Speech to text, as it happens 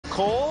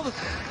cold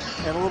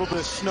and a little bit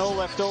of snow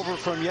left over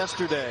from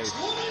yesterday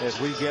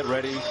as we get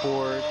ready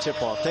for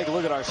tip-off. Take a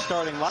look at our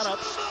starting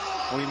lineups.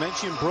 We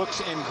mentioned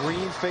Brooks and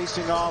Green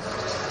facing off.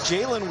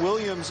 Jalen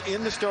Williams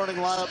in the starting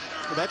lineup.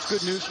 That's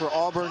good news for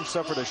Auburn.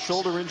 Suffered a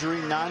shoulder injury,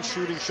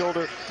 non-shooting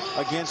shoulder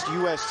against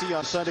USC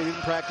on Sunday.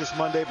 Didn't practice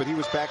Monday, but he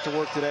was back to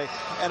work today.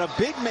 And a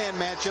big man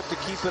matchup to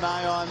keep an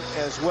eye on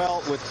as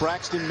well with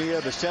Braxton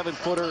Mia, the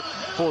 7-footer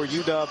for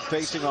UW,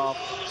 facing off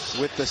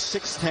with the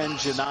 6'10"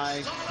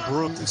 Janai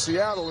Broom. In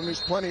Seattle, and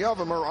there's plenty of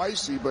them, are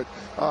icy, but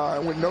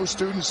with no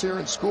students here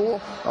in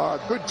school,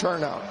 good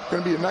turnout.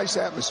 Going to be a nice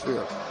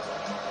atmosphere.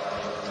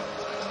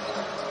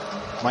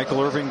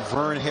 Michael Irving,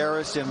 Vern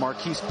Harris, and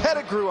Marquise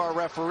Pettigrew are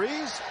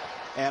referees.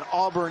 And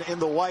Auburn in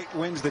the white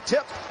wins the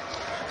tip.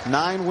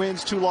 9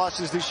 wins, 2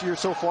 losses this year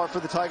so far for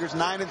the Tigers.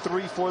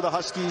 9-3 for the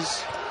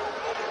Huskies.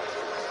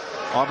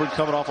 Auburn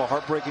coming off a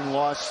heartbreaking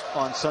loss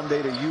on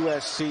Sunday to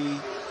USC.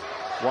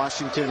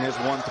 Washington has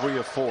won 3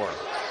 of 4.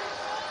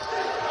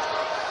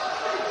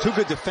 2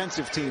 good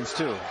defensive teams,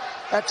 too.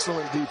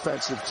 Excellent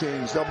defensive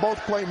teams. They'll both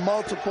play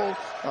multiple.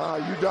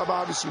 UW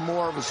obviously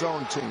more of a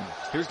zone team.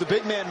 Here's the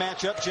big man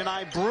matchup.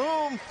 Janai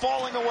Broom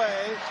falling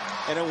away,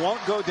 and it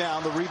won't go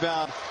down. The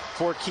rebound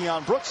for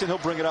Keon Brooks, and he'll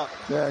bring it up.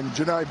 Yeah, and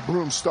Janai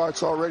Broom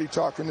starts already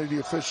talking to the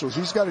officials.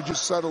 He's got to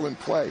just settle and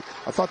play.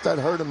 I thought that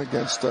hurt him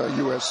against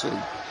USC.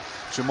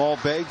 Jamal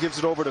Bay gives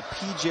it over to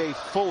P.J.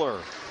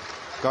 Fuller,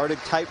 guarded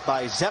tight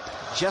by Zepp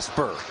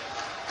Jesper.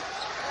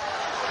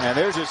 And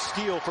there's a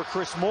steal for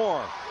Chris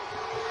Moore.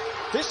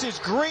 This is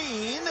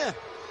Green.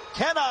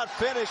 Cannot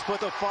finish, but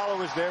the follow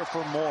is there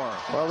for Moore.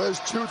 Well, there's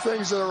 2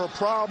 things that are a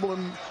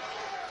problem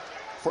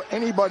for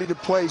anybody that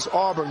plays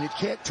Auburn. You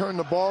can't turn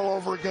the ball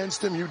over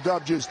against him.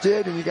 UW just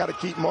did, and you got to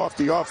keep him off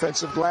the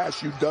offensive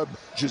glass. UW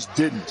just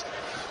didn't.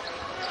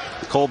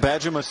 Cole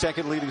Badgham, a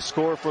second leading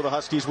scorer for the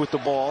Huskies with the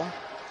ball.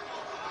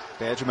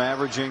 Badgham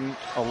averaging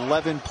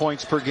 11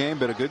 points per game,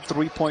 but a good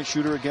 3-point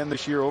shooter again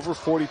this year, over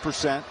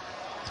 40%.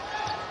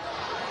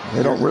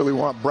 They don't really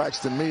want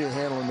Braxton Mia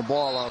handling the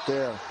ball out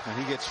there.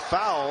 And he gets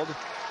fouled.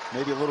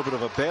 Maybe a little bit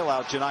of a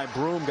bailout. Janai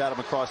Broom got him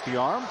across the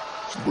arm.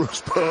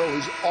 Bruce Pearl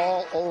is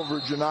all over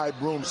Janai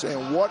Broom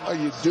saying, what are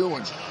you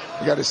doing?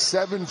 You got a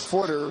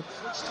 7-footer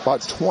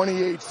about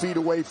 28 feet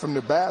away from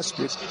the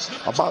basket,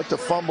 about to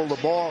fumble the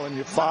ball, and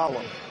you foul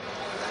him.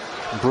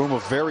 Broom, a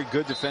very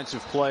good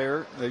defensive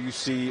player. There you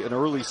see an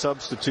early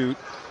substitute.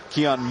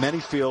 Keon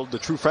Manyfield, the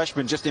true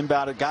freshman, just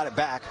inbounded, got it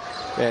back.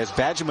 As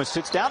Badgham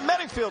sits down,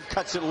 Manyfield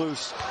cuts it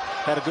loose.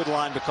 Had a good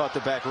line, but caught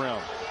the back rim.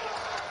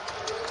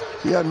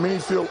 Keon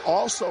Manyfield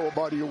also a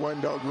buddy of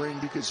Wendell Green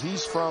because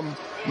he's from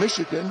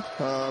Michigan,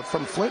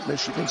 from Flint,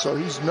 Michigan, so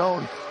he's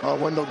known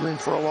Wendell Green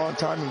for a long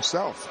time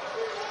himself.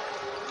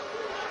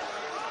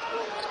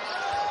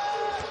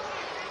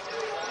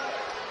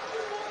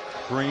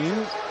 Green.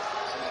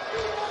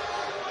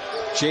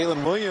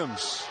 Jalen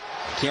Williams.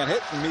 Can't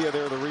hit. Mia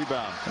there, the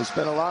rebound. They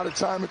spent a lot of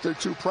time at their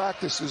 2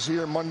 practices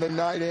here Monday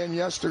night and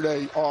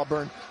yesterday,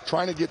 Auburn,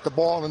 trying to get the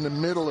ball in the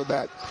middle of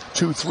that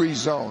 2-3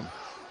 zone.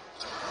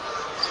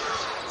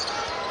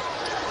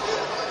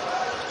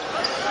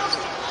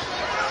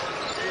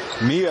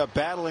 Mia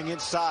battling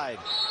inside.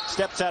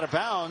 Steps out of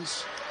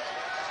bounds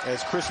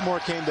as Chris Moore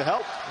came to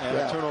help, and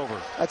a turnover.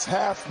 That's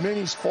half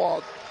Minnie's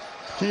fault.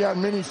 Keon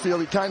Manyfield,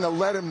 he kind of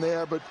led him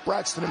there, but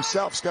Braxton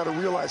himself's got to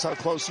realize how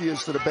close he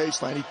is to the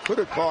baseline. He could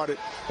have caught it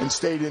and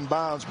stayed in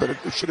bounds, but it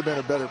should have been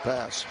a better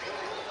pass.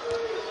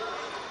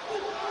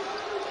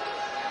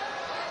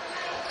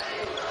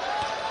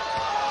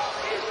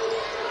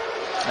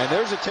 And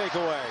there's a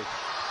takeaway.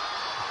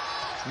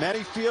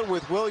 Manyfield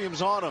with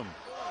Williams on him.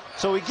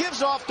 So he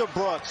gives off to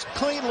Brooks.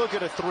 Clean look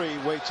at a 3,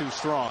 way too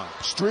strong.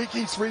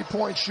 Streaky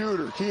 3-point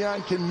shooter.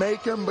 Keon can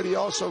make him, but he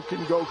also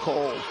can go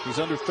cold. He's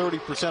under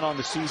 30% on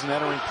the season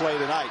entering play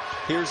tonight.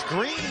 Here's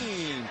Green,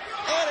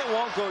 and it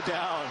won't go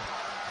down.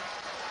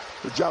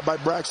 Good job by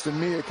Braxton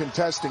Mia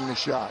contesting the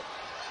shot.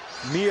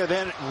 Mia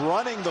then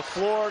running the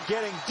floor,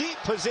 getting deep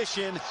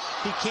position.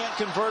 He can't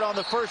convert on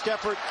the first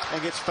effort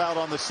and gets fouled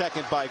on the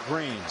second by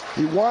Green.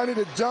 He wanted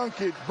to dunk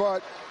it,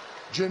 but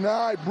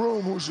Janai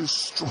Broom, who's a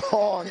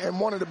strong and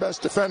one of the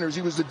best defenders,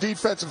 he was the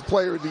defensive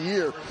player of the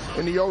year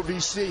in the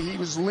OVC. He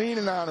was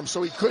leaning on him,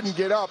 so he couldn't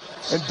get up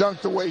and dunk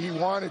the way he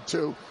wanted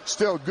to.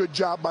 Still, good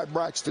job by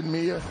Braxton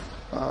Mia.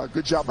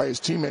 Good job by his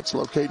teammates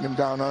locating him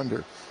down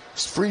under.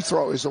 His free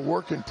throw is a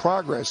work in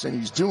progress, and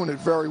he's doing it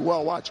very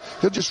well. Watch,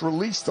 he'll just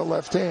release the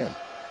left hand.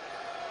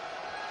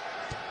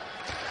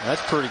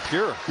 That's pretty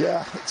pure.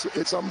 Yeah,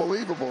 it's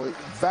unbelievable. It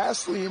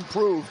vastly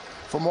improved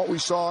from what we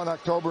saw in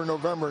October and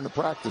November in the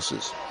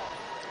practices.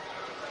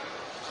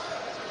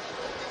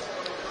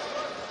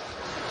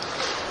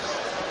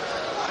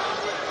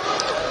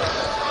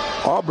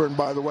 Auburn,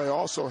 by the way,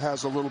 also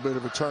has a little bit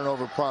of a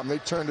turnover problem. They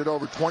turned it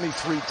over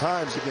 23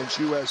 times against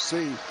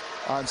USC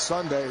on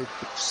Sunday,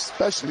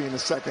 especially in the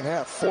second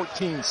half.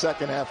 14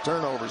 second-half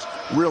turnovers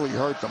really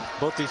hurt them.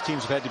 Both these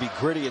teams have had to be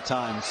gritty at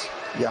times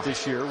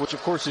this year, which,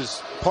 of course,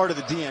 is part of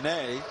the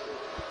DNA.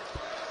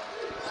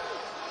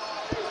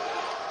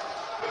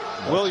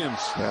 Williams.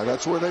 Yeah,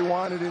 that's where they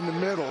want it in the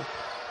middle.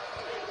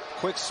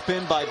 quick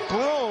spin by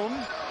Broom.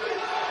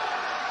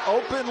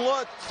 Open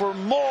look for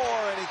Moore,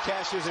 and he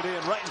cashes it in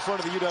right in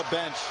front of the UW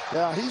bench.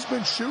 Yeah, he's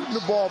been shooting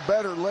the ball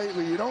better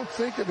lately. You don't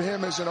think of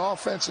him as an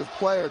offensive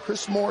player.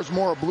 Chris Moore's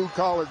more a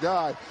blue-collar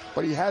guy,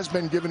 but he has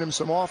been giving him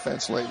some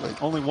offense lately.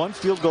 Only one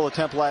field goal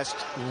attempt last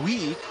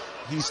week.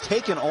 He's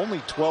taken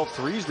only 12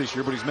 threes this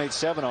year, but he's made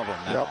 7 of them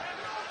now. Yep.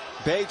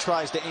 Bay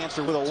tries to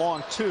answer with a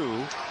long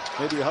 2.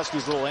 Maybe the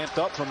Huskies a little amped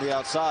up from the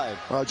outside.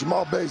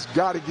 Jamal Bay's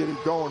got to get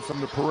it going from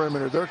the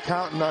perimeter. They're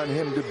counting on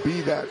him to be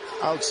that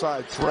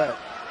outside threat.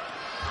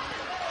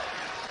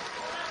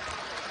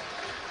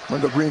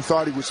 Wendell Green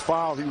thought he was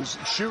fouled. He was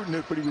shooting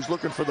it, but he was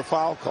looking for the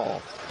foul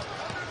call.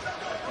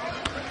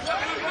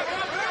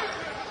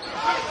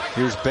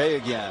 Here's Bay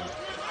again.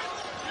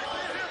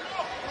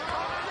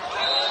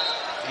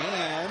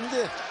 And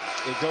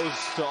it goes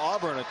to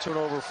Auburn, a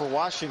turnover for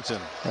Washington.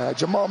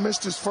 Jamal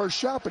missed his first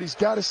shot, but he's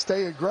got to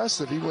stay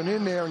aggressive. He went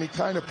in there and he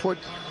kind of put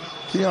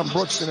Keon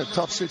Brooks in a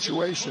tough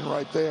situation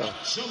right there.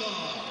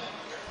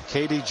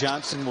 K.D.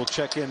 Johnson will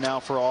check in now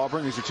for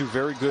Auburn. These are two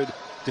very good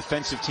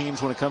defensive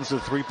teams when it comes to the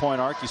three-point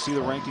arc. You see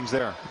the rankings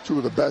there. Two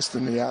of the best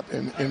in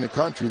the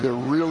country. They're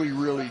really,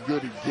 really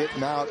good at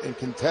getting out and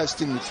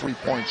contesting the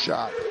three-point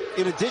shot.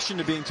 In addition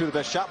to being two of the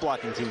best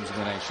shot-blocking teams in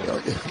the nation.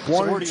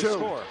 One and two.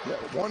 Yeah,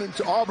 1 and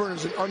 2. Auburn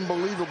is an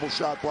unbelievable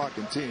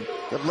shot-blocking team.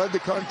 They've led the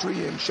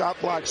country in shot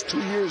blocks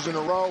 2 years in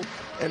a row,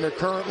 and they're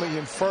currently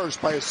in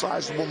first by a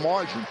sizable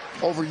margin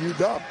over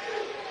UW.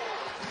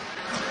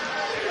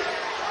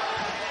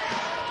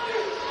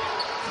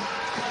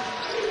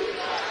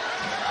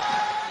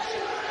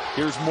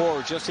 Here's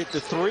Moore, just hit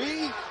the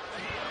 3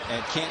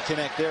 and can't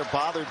connect there,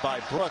 bothered by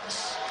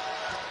Brooks.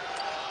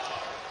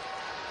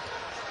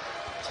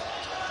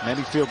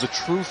 Menifield's a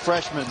true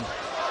freshman,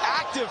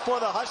 active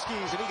for the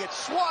Huskies, and he gets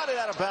swatted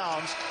out of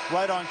bounds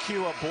right on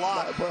cue. A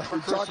block.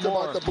 We talked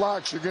about the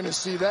blocks. You're going to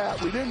see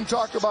that. We didn't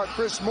talk about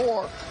Chris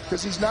Moore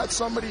because he's not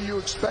somebody you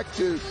expect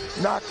to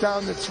knock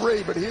down the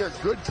 3. But here,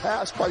 good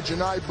pass by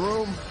Janai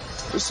Broom.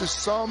 This is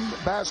some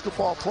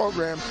basketball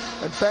program,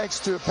 and thanks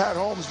to Pat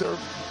Holmes, their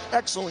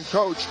excellent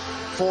coach,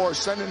 for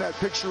sending that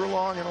picture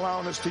along and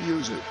allowing us to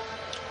use it.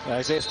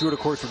 Isaiah Stewart, of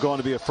course, was going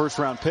to be a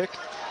first-round pick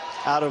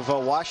out of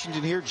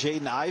Washington here.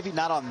 Jaden Ivey,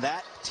 not on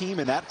that team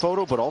in that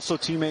photo, but also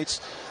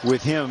teammates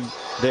with him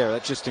there.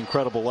 That's just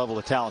incredible level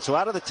of talent. So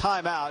out of the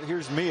timeout,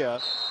 here's Mia.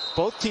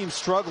 Both teams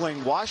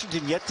struggling.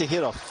 Washington yet to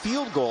hit a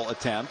field goal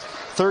attempt.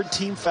 Third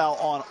team foul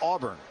on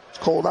Auburn. It's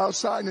cold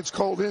outside and it's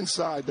cold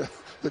inside.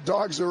 The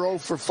Dogs are 0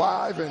 for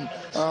 5, and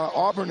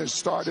Auburn has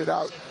started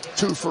out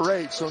 2 for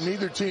 8. So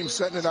neither team's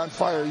setting it on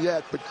fire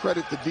yet, but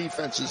credit the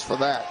defenses for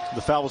that.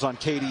 The foul was on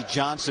K.D.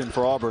 Johnson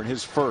for Auburn,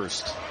 his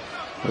first.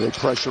 They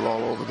pressure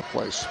all over the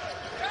place.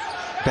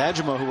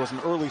 Badgema, who was an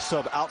early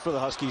sub out for the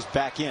Huskies,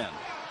 back in.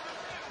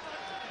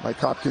 Mike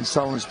Hopkins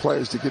telling his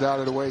players to get out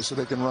of the way so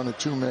they can run a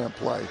 2-man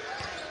play.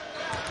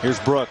 Here's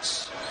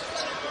Brooks.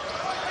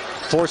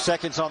 4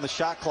 seconds on the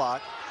shot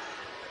clock.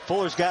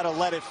 Fuller's got to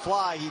let it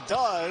fly. He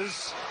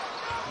does.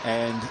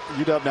 And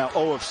UW now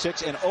 0 of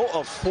 6 and 0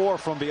 of 4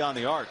 from beyond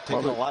the arc,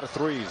 taking a lot of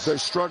threes. They're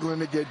struggling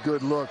to get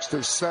good looks.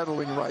 They're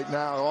settling right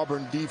now.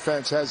 Auburn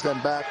defense has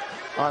them back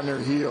on their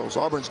heels.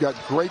 Auburn's got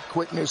great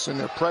quickness and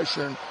they're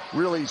pressuring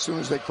really as soon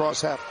as they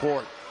cross half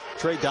court.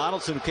 Trey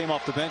Donaldson, who came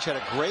off the bench, had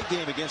a great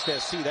game against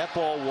SC. That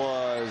ball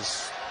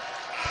was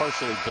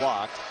partially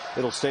blocked.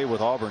 It'll stay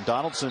with Auburn.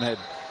 Donaldson had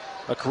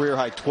a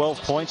career-high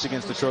 12 points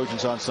against the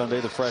Trojans on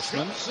Sunday, the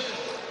freshman.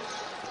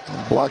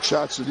 Block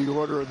shots are the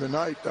order of the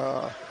night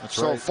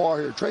so right. far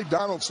here. Trey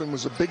Donaldson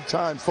was a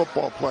big-time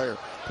football player.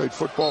 Played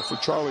football for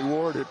Charlie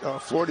Ward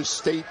at Florida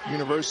State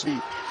University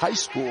High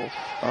School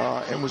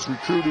and was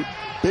recruited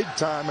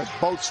big-time at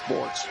both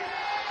sports.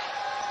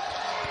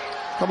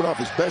 Coming off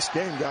his best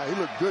game, guy. He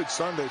looked good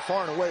Sunday.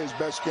 Far and away his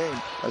best game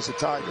as a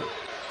Tiger.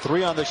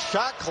 3 on the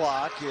shot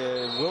clock.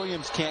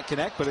 Williams can't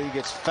connect, but he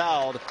gets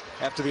fouled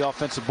after the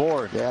offensive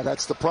board. Yeah,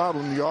 that's the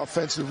problem, the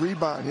offensive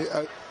rebound.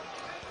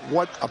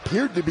 What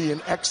appeared to be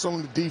an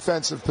excellent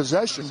defensive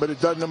possession, but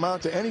it doesn't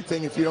amount to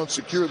anything if you don't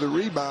secure the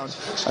rebound.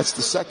 That's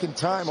the second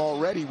time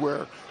already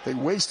where they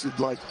wasted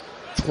like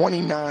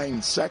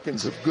 29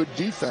 seconds of good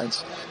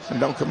defense and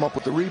don't come up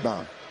with the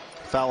rebound.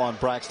 Foul on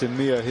Braxton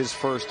Mia, his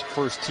first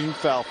team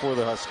foul for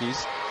the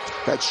Huskies.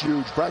 That's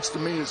huge.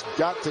 Braxton Mia's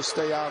got to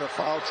stay out of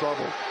foul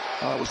trouble.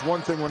 It was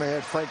one thing when they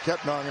had Frank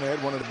Kepnong and they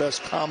had one of the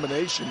best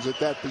combinations at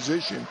that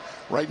position.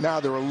 Right now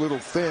they're a little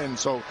thin,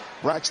 so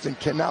Braxton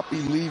cannot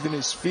be leaving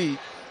his feet,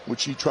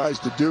 which he tries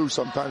to do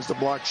sometimes to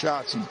block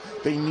shots, and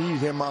they need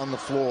him on the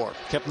floor.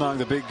 Kepnong,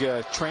 the big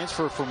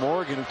transfer from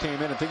Oregon who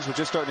came in, and things were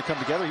just starting to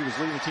come together. He was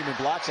leading the team in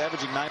blocks,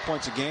 averaging 9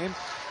 points a game.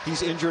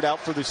 He's injured out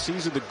for the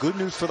season. The good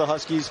news for the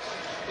Huskies,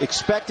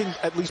 expecting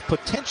at least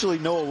potentially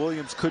Noah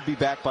Williams could be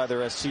back by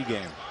their SC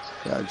game.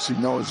 Yeah, you see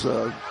Noah's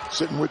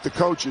sitting with the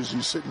coaches.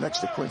 He's sitting next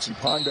to Quincy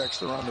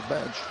Pondexter on the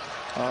bench.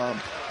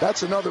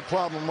 That's another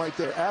problem right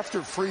there.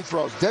 After free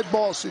throws, dead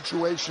ball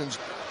situations,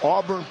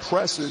 Auburn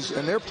presses,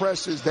 and their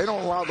presses, they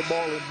don't allow the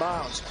ball in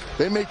bounds.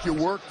 They make you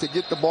work to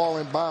get the ball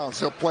in bounds.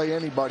 They'll play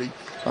anybody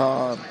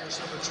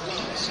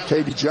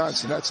Katie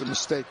Johnson, that's a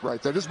mistake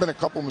right there. There's been a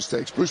couple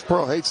mistakes. Bruce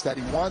Pearl hates that.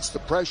 He wants the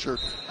pressure,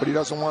 but he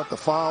doesn't want the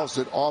fouls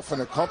that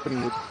often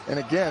accompany it. And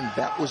again,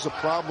 that was a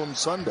problem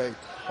Sunday.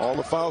 All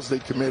the fouls they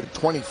committed,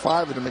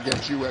 25 of them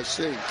against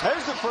USC.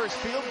 There's the first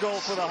field goal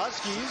for the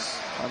Huskies.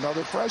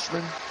 Another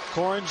freshman.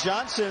 Corin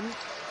Johnson,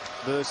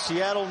 the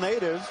Seattle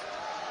native.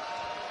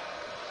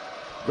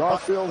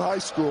 Garfield High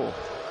School.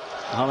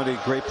 How many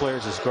great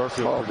players has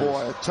Garfield produced?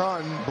 Oh, boy, a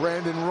ton.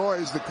 Brandon Roy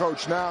is the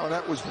coach now, and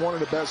that was one of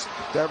the best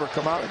to ever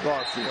come out of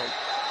Garfield.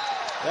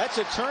 That's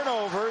a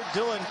turnover.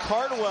 Dylan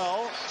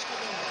Cardwell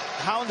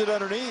hounded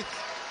underneath.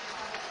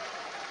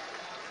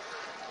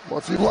 Well,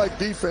 if you like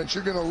defense,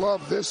 you're going to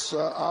love this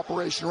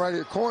operation right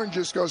here. Corin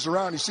just goes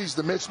around. He sees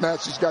the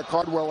mismatch. He's got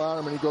Cardwell on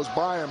him, and he goes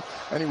by him.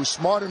 And he was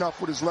smart enough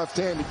with his left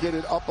hand to get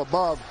it up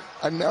above.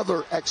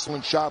 Another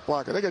excellent shot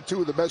blocker. They got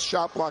two of the best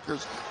shot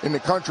blockers in the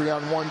country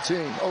on one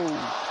team. Oh,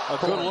 a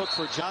good look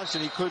for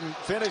Johnson. He couldn't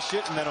finish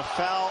it, and then a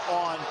foul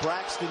on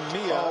Braxton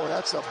Mia. Oh,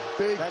 that's a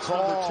big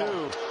call. That's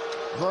number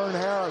 2. Vern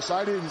Harris,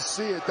 I didn't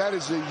see it. That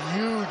is a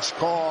huge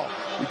call.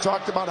 We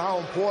talked about how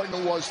important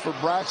it was for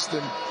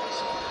Braxton.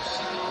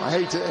 I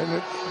hate to,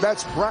 and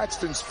that's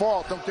Braxton's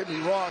fault, don't get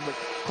me wrong, but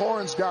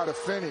Corin's got to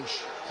finish.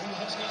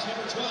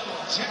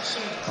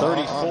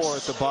 34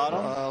 at the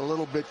bottom. A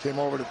little bit came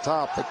over the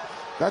top, but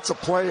that's a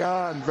play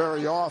on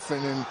very often,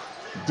 and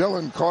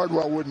Dylan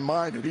Cardwell wouldn't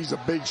mind it. He's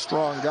a big,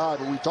 strong guy,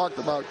 but we talked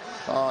about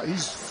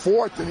he's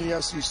 4th in the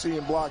SEC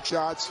in block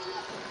shots.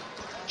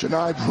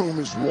 Janai Broom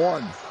is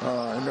 1,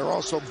 and they're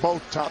also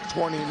both top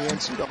 20 in the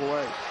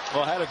NCAA.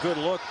 Well, had a good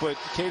look, but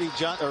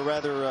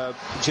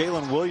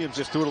Jalen Williams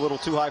just threw it a little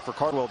too high for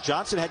Cardwell.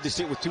 Johnson had to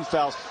sit with 2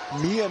 fouls.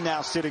 Mia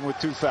now sitting with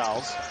 2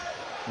 fouls.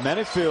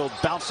 Menefield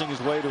bouncing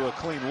his way to a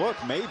clean look,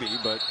 maybe,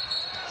 but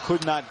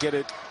could not get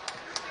it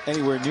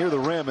anywhere near the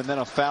rim. And then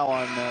a foul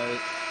on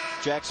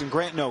Jackson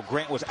Grant. No,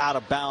 Grant was out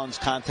of bounds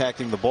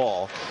contacting the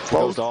ball.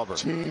 Both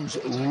teams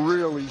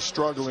really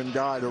struggling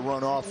guy to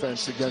run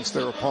offense against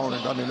their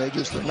opponent. I mean,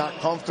 they're not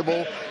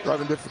comfortable. They're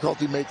having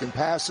difficulty making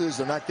passes.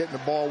 They're not getting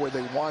the ball where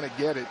they want to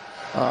get it.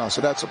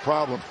 So that's a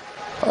problem.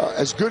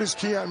 As good as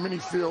Keon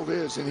Minifield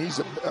is, and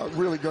he's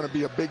really going to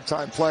be a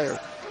big-time player,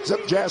 Zep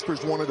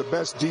Jasper's one of the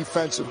best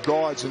defensive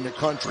guards in the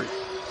country.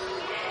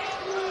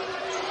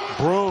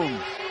 Broom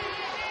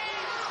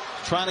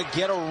trying to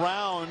get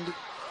around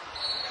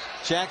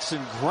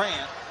Jackson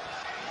Grant,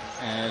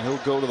 and he'll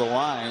go to the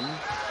line.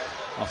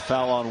 A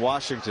foul on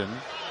Washington,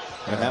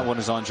 and that one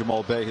is on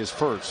Jamal Bay, his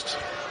first.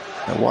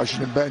 And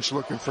Washington bench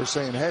looking for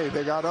saying, hey,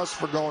 they got us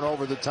for going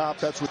over the top.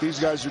 That's what these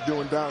guys are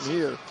doing down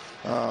here.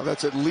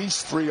 That's at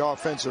least 3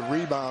 offensive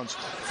rebounds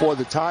for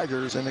the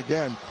Tigers. And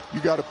again, you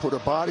got to put a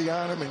body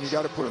on them, and you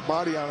got to put a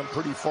body on them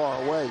pretty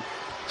far away.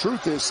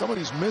 Truth is, some of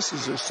these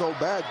misses are so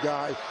bad,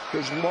 Guy.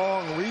 There's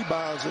long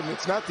rebounds, and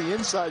it's not the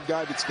inside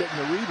guy that's getting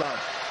the rebound.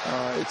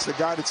 It's the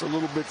guy that's a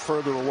little bit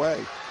further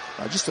away.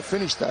 Just to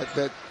finish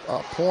that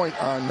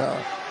point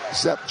on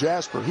Zep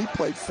Jasper, he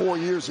played 4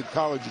 years at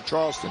College of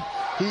Charleston.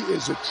 He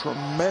is a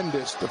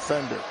tremendous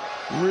defender.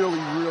 Really,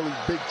 really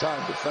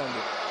big-time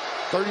defender.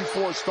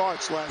 34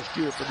 starts last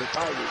year for the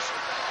Tigers.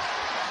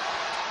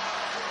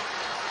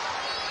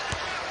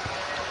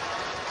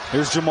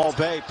 Here's Jamal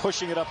Bay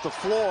pushing it up the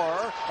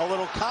floor. A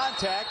little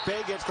contact.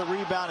 Bay gets the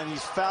rebound, and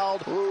he's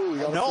fouled.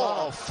 Ooh,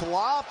 a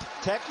flop.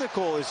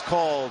 Technical is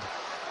called.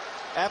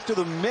 After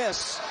the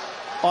miss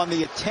on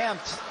the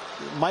attempt,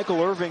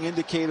 Michael Irving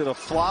indicated a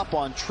flop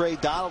on Trey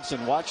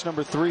Donaldson. Watch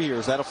number 3 here.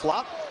 Is that a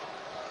flop?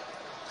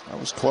 That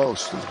was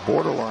close. It was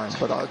borderline,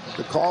 but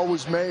the call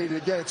was made.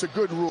 Again, it's a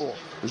good rule.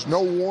 There's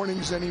no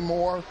warnings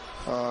anymore.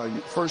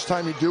 First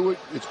time you do it,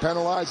 it's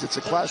penalized. It's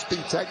a Class B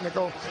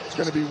technical. It's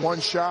going to be 1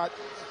 shot,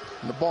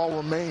 and the ball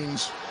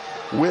remains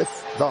with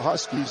the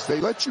Huskies. They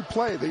let you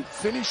play. They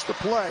finish the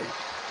play,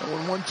 and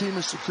when one team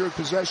has secured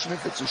possession,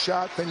 if it's a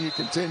shot, then you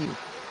continue.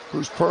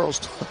 Bruce Pearl's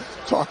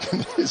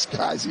talking to his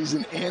guys. He's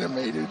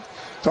animated,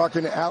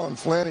 talking to Alan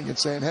Flanagan,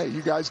 saying, hey,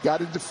 you guys got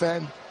to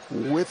defend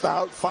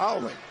without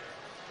fouling.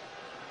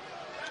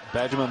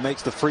 Benjamin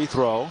makes the free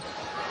throw.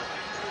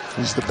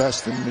 He's the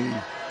best in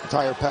the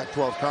entire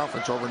Pac-12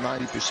 conference, over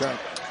 90%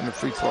 in the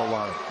free throw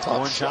line.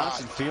 Owen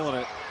Johnson feeling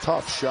it.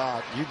 Tough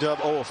shot.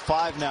 UW 0 of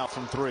 5 now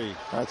from 3.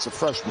 That's a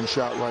freshman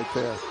shot right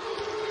there.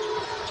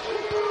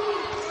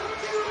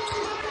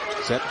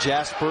 Zep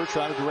Jasper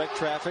trying to direct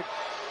traffic.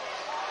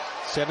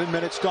 7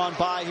 minutes gone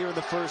by here in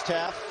the first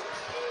half.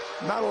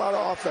 Not a lot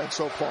of offense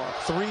so far.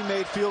 3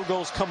 made field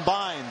goals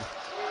combined.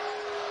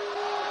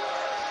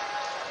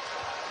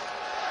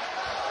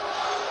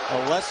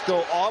 A Let's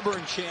Go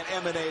Auburn chant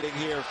emanating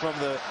here from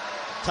the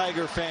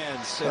Tiger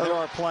fans, and there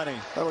are plenty.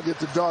 That'll get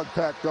the dog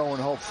pack going,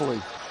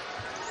 hopefully.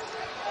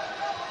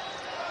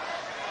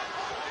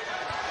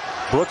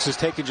 Brooks has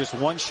taken just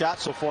 1 shot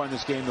so far in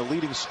this game, the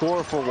leading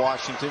scorer for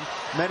Washington.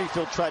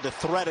 Menefield tried to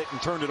thread it and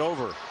turned it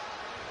over.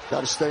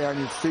 Got to stay on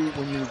your feet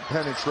when you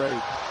penetrate.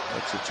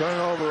 That's a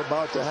turnover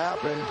about to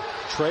happen.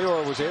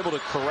 Traore was able to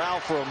corral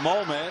for a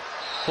moment.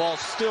 Ball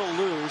still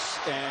loose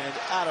and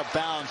out of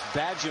bounds.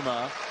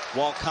 Bajema,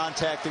 while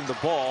contacting the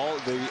ball,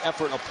 the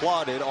effort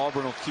applauded.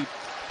 Auburn will keep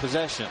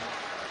possession.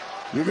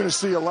 You're going to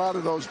see a lot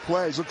of those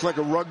plays. Looks like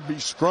a rugby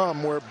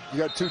scrum where you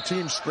got two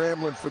teams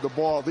scrambling for the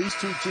ball. These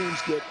two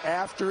teams get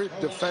after it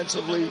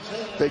defensively.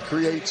 They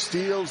create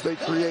steals. They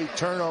create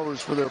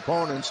turnovers for their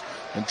opponents.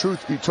 And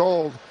truth be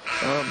told,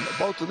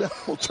 both of them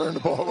will turn the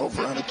ball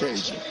over on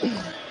occasion.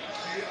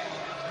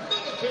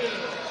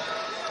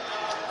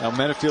 Now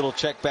Mennefield will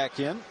check back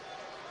in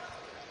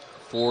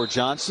for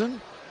Johnson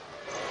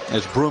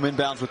as Broom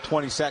inbounds with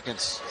 20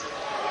 seconds.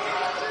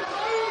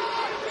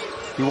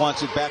 He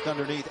wants it back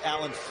underneath.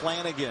 Alan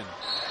Flanagan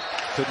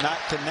could not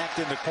connect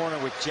in the corner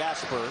with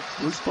Jasper.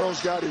 Bruce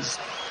Pearl's got his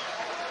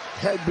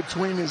head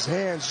between his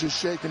hands, just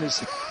shaking his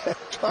head.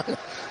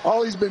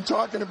 All he's been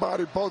talking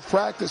about at both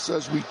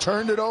practices, we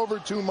turned it over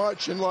too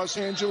much in Los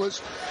Angeles,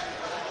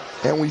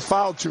 and we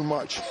fouled too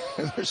much.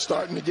 And they're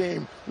starting the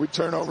game with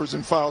turnovers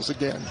and fouls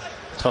again.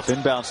 Tough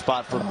inbound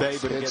spot for Bay,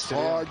 but it's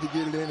hard to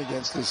get it in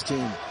against this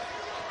team.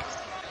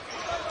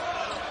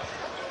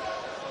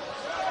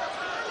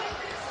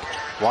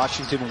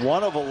 Washington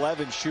 1 of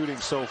 11 shooting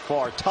so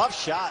far. Tough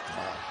shot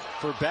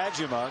for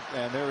Bajema,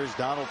 and there is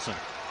Donaldson.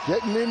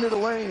 Getting into the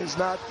lane is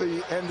not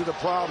the end of the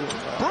problem.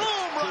 Broom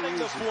running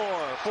the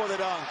floor for the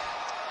dunk.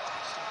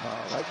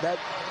 That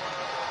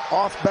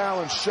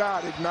off-balance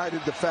shot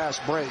ignited the fast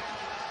break.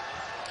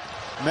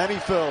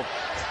 Mennefield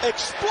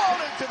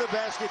exploding to the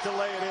basket to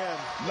lay it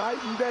in. Night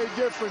and day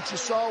difference. You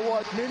saw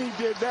what Minnie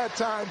did that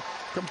time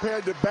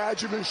compared to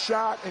Badgerman's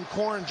shot and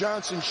Corin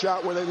Johnson's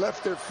shot, where they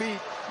left their feet,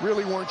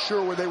 really weren't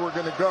sure where they were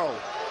going to go.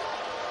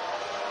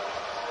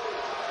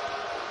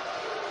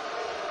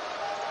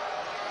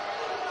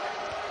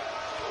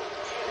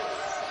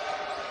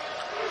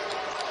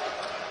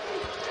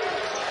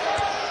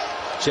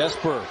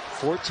 Jesper,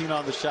 14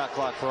 on the shot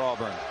clock for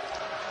Auburn.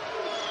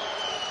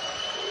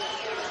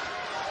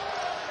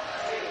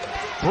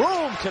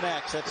 Broom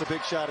connects. That's a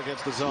big shot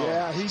against the zone.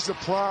 Yeah, he's a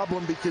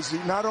problem because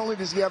not only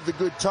does he have the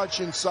good touch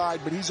inside,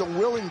 but he's a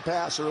willing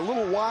passer, a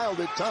little wild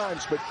at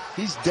times, but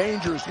he's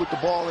dangerous with the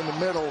ball in the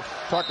middle.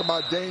 Talk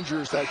about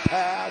dangerous, that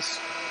pass.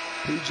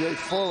 P.J.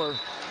 Fuller.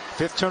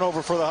 5th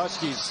turnover for the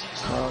Huskies.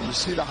 You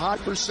see the high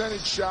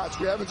percentage shots.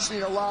 We haven't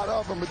seen a lot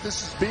of them, but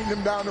this is beating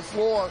them down the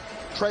floor.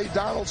 Trey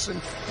Donaldson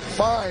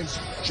finds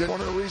one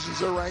of the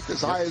reasons they're ranked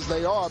as high as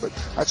they are, but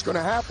that's going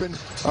to happen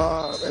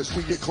as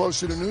we get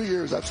closer to New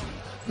Year's.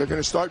 They're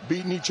going to start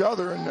beating each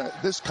other, and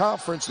this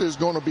conference, there's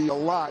going to be a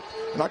lot.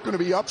 Not going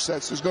to be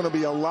upsets. There's going to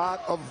be a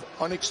lot of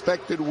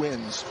unexpected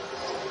wins.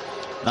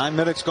 9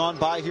 minutes gone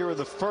by here in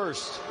the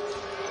first.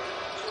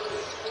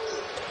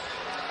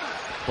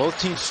 Both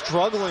teams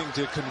struggling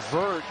to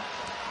convert.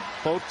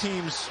 Both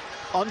teams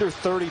under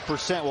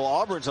 30%. Well,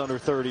 Auburn's under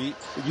 30.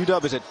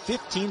 UW is at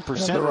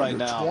 15% right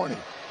now. 20.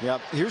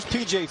 Yep. Here's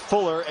P.J.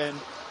 Fuller, and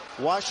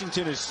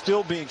Washington is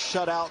still being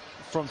shut out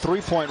from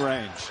three-point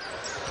range.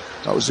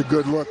 That was a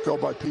good look, though,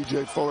 by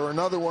P.J. Fuller.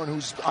 Another one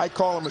who's, I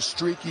call him a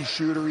streaky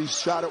shooter. He's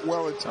shot it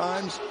well at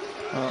times,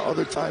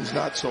 other times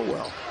not so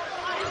well.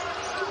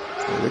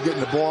 They're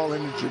getting the ball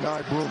into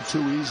Janai Broom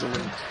too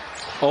easily.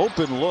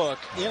 Open look,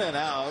 in and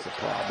out. That's a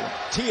problem.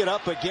 Tee it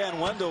up again,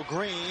 Wendell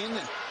Green,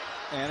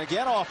 and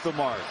again off the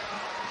mark.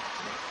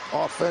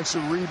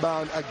 Offensive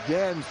rebound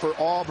again for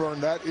Auburn.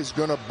 That is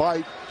going to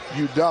bite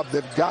UW.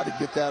 They've got to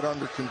get that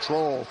under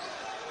control.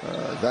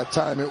 That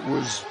time it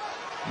was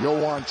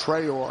Yohan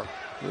Traore,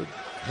 the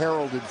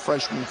heralded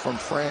freshman from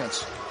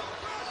France.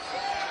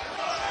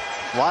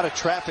 A lot of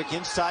traffic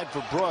inside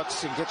for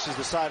Brooks, and gets to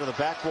the side of the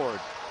backboard.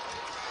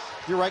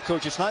 You're right,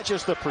 Coach. It's not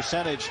just the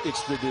percentage.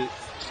 It's the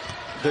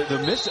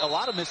miss. A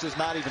lot of misses,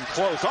 not even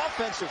close.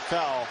 Offensive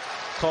foul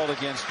called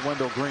against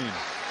Wendell Green.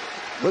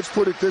 Let's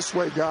put it this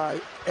way,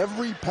 Guy.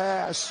 Every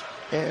pass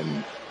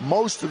and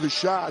most of the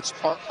shots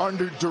are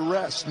under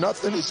duress.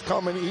 Nothing is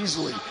coming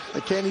easily. They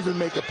can't even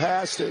make a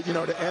pass to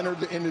enter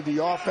into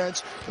the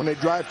offense. When they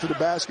drive to the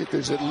basket,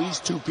 there's at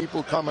least 2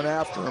 people coming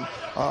after them.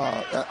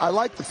 I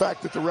like the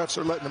fact that the refs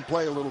are letting them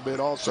play a little bit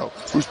also.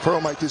 Bruce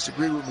Pearl might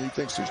disagree with me. He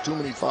thinks there's too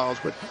many fouls,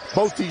 but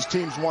both these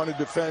teams want to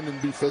defend and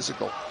be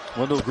physical.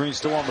 Wendell Green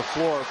still on the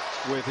floor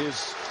with his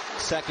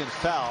second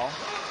foul,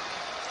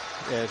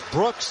 as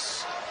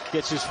Brooks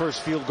gets his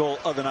first field goal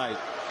of the night.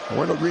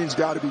 Wendell Green's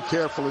got to be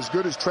careful. As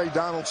good as Trey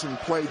Donaldson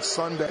played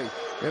Sunday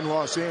in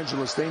Los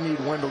Angeles, they need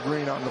Wendell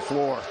Green on the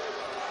floor.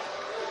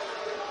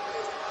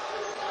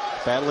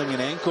 Battling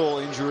an ankle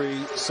injury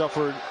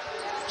suffered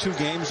 2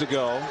 games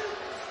ago.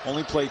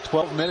 Only played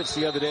 12 minutes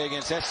the other day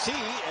against SC,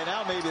 and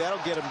now maybe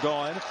that'll get him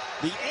going.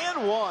 The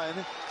and one.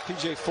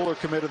 P.J. Fuller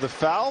committed the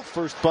foul.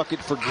 First bucket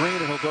for Green,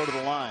 and he'll go to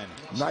the line.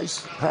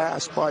 Nice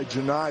pass by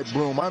Janai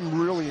Broom. I'm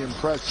really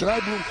impressed.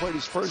 Janai Broom played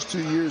his first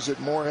 2 years at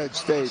Morehead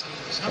State,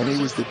 and he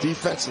was the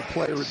defensive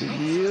player of the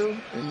year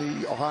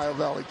in the Ohio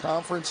Valley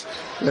Conference.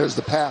 There's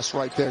the pass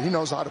right there. He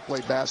knows how to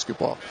play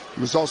basketball.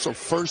 He was also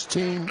first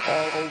team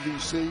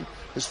All-OVC.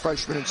 his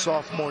freshman and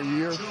sophomore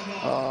year.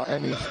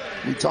 And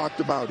we talked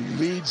about he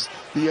leads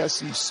the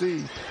SEC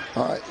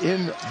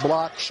in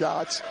block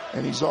shots,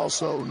 and he's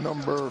also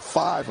number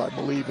 5, I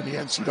believe, in the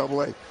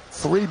NCAA.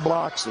 3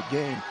 blocks a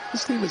game.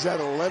 This team has had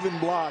 11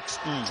 blocks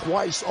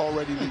twice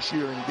already this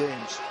year in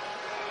games.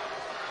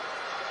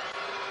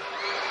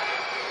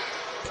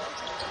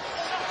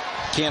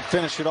 Can't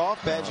finish it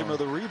off. Badgham with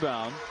the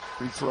rebound.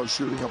 Free throw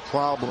shooting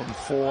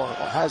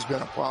has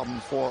been a problem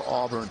for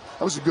Auburn.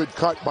 That was a good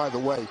cut, by the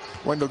way.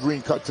 Wendell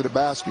Green cut to the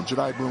basket.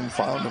 Jani Broom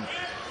found him.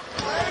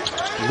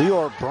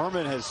 Leor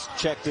Berman has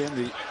checked in.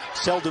 The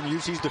seldom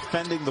use. He's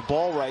defending the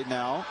ball right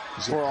now.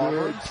 He's for a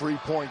Auburn. good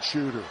three-point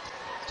shooter.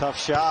 Tough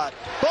shot.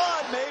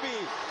 But maybe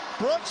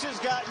Brooks has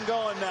gotten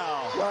going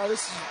now. Well,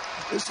 this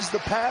is the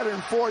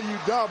pattern for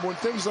UW. When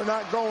things are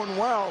not going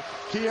well,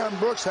 Keon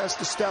Brooks has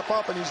to step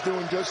up, and he's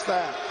doing just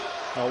that.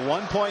 A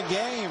 1-point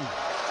game.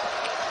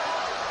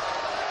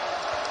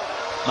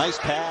 Nice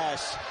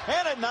pass.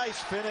 And a nice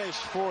finish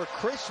for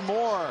Chris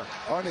Moore.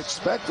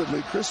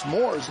 Unexpectedly, Chris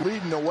Moore is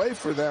leading the way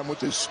for them with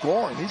his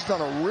scoring. He's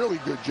done a really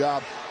good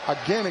job.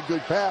 Again, a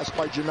good pass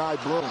by Jani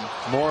Broom.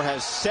 Moore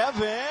has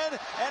 7, and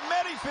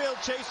Manyfield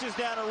chases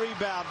down a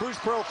rebound. Bruce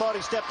Pearl thought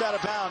he stepped out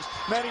of bounds.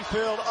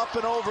 Manyfield up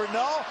and over,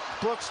 no.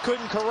 Brooks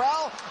couldn't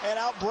corral and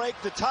outbreak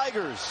the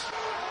Tigers.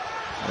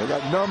 They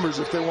got numbers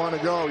if they want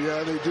to go.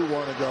 Yeah, they do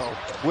want to go.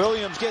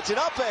 Williams gets it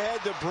up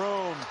ahead to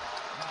Broom.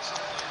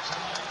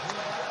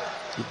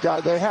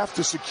 They have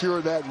to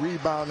secure that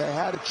rebound. They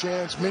had a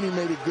chance. Minnie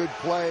made a good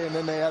play, and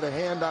then they had a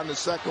hand on the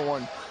second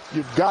one.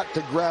 You've got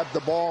to grab the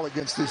ball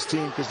against this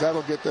team because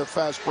that'll get their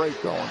fast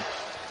break going.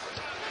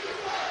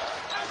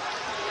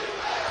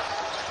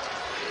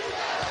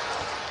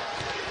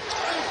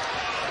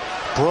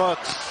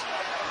 Brooks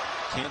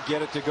can't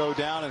get it to go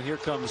down, and here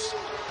comes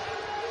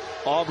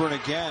Auburn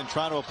again,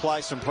 trying to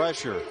apply some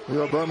pressure.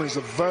 Leo Berman is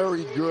a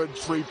very good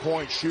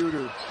three-point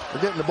shooter.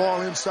 They're getting the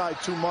ball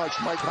inside too much.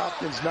 Mike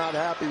Hopkins not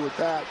happy with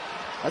that.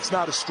 That's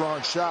not a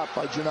strong shot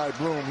by Jani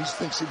Broom. He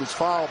thinks he was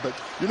fouled, but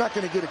you're not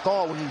going to get a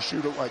call when you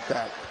shoot it like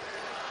that.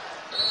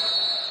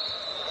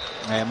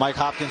 And Mike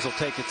Hopkins will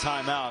take a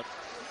timeout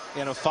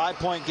in a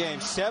 5-point game.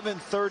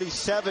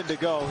 7:37 to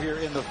go here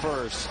in the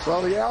first.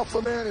 Well, the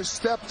alpha man has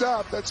stepped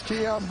up. That's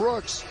Keon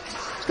Brooks.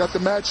 He's got the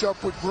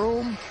matchup with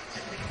Broom.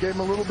 Gave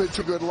him a little bit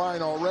too good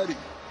line already.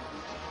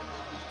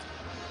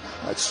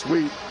 That's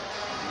sweet.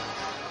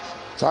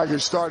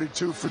 Tigers started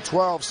 2 for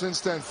 12. Since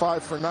then,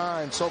 5 for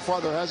 9. So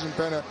far, there hasn't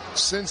been a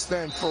since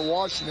then for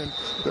Washington.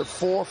 They're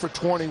 4 for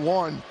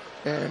 21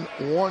 and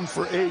 1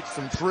 for 8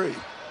 from 3.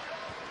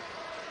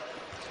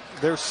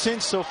 Their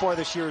since so far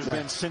this year has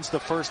been since the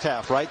first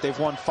half, right? They've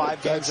won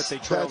 5 games that they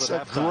trailed at halftime.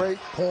 That's a great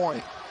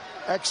point.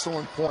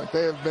 Excellent point.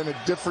 They have been a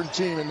different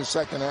team in the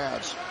second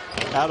halves.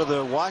 Out of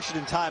the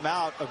Washington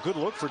timeout, a good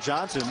look for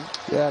Johnson.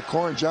 Yeah,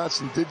 Corin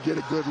Johnson did get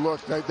a good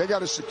look. They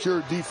got a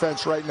secure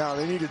defense right now.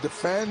 They need to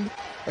defend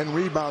and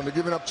rebound. They're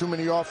giving up too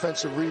many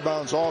offensive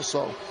rebounds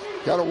also.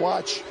 Got to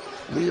watch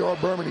Leor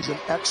Berman. He's an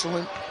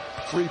excellent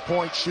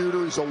three-point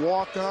shooter. He's a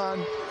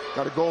walk-on.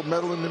 Got a gold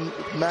medal in the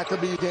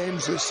Maccabi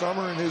games this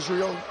summer in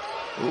Israel.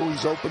 Ooh,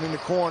 he's open in the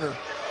corner.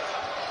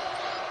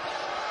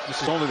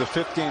 This is only the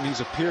 5th game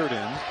he's appeared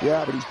in.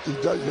 Yeah, but he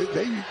does.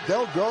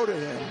 They'll go to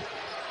him,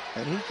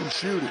 and he can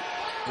shoot it.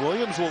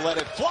 Williams will let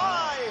it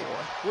fly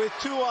with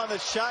 2 on the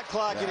shot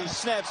clock, and he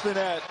snaps the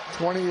net.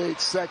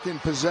 28-second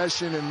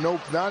possession, and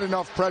not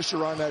enough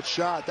pressure on that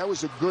shot. That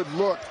was a good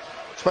look,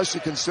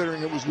 especially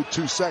considering it was with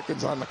 2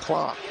 seconds on the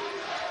clock.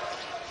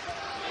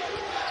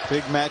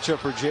 Big matchup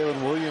for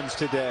Jalen Williams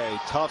today.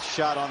 Tough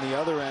shot on the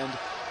other end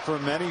for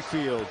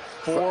Manyfield.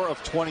 4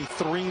 of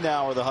 23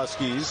 now are the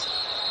Huskies.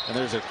 And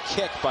there's a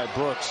kick by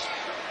Brooks.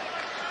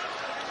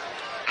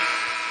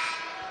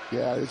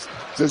 Yeah,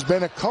 there's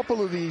been a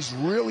couple of these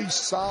really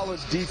solid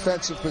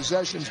defensive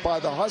possessions by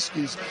the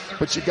Huskies,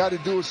 but you got to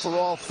do it for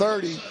all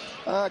 30.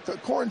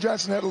 Corin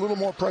Johnson had a little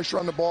more pressure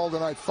on the ball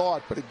than I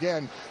thought, but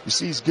again, you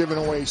see he's giving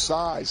away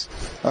size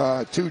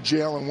to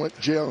Jalen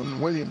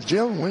Williams.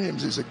 Jalen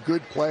Williams is a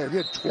good player. He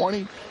had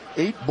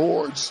 28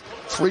 boards,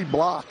 3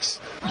 blocks.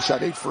 He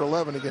shot 8 for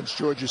 11 against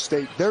Georgia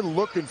State. They're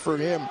looking for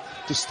him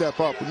to step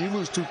up. When you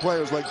lose 2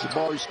 players like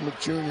Jabari Smith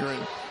Jr.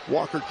 and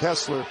Walker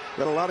Kessler,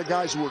 got a lot of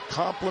guys who are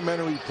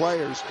complementary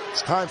players.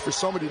 It's time for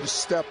somebody to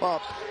step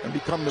up and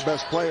become the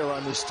best player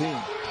on this team.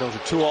 Those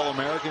are 2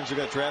 All-Americans who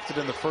got drafted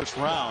in the first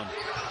round.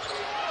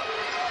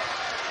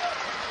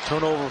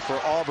 Turnover for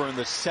Auburn,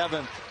 the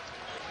 7th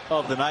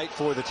of the night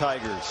for the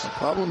Tigers. The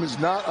problem is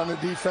not on the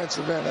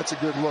defensive end. That's a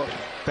good look.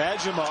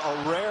 Badgham,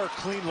 a rare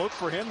clean look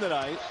for him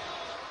tonight.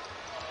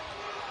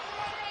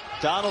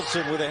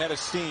 Donaldson with a head of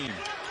steam.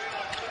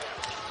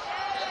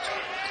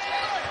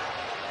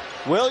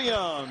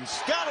 Williams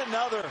got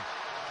another.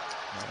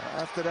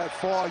 After that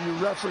fall, you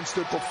referenced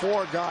it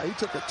before, Guy. He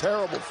took a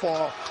terrible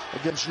fall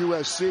against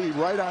USC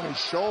right on his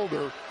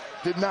shoulder.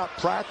 Did not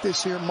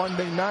practice here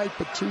Monday night,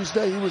 but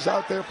Tuesday he was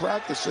out there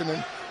practicing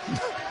and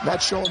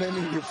not showing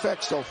any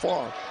effect so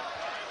far.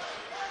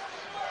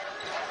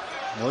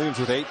 Williams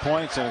with 8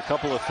 points and a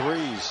couple of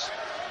threes.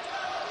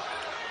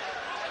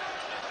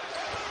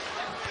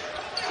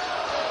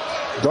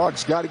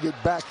 Dogs got to get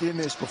back in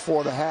this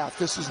before the half.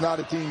 This is not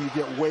a team you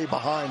get way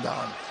behind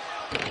on.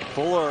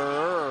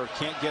 Fuller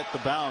can't get the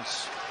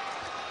bounce.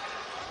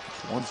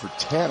 1 for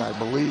 10, I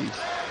believe.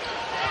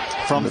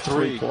 From the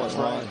three-point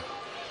line.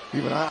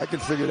 Even I can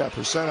figure that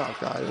percent out,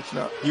 guy. It's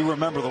not. You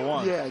remember the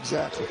one. Yeah,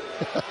 exactly.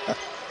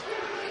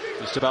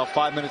 Just about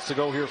 5 minutes to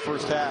go here,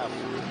 first half.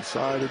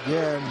 Inside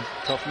again.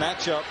 Tough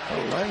matchup.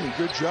 Oh, Langley,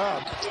 good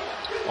job.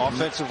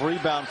 Offensive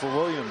rebound for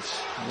Williams.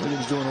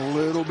 Williams doing a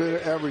little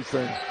bit of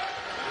everything.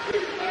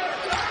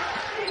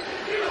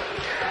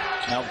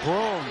 Now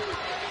Broom.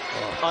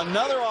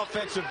 Another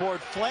offensive board.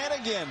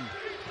 Flanagan.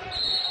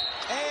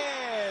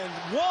 And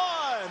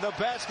one. The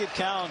basket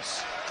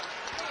counts.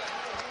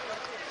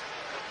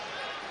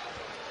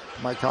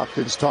 Mike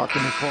Hopkins talking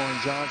to Corin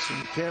Johnson.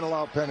 You can't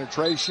allow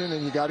penetration,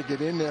 and you got to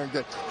get in there and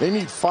get. They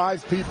need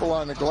 5 people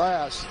on the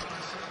glass.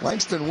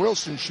 Langston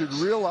Wilson should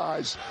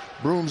realize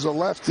Broom's a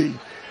lefty.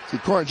 See,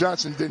 Corin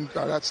Johnson didn't.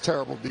 Oh, that's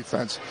terrible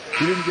defense.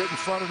 He didn't get in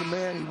front of the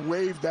man. He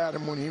waved at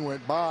him when he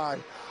went by,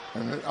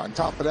 and on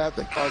top of that,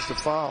 they caused a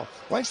foul.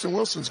 Langston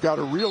Wilson's got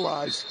to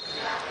realize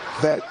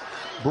that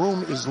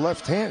Broom is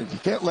left-handed. You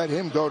can't let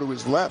him go to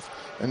his left,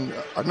 and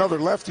another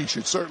lefty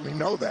should certainly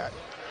know that.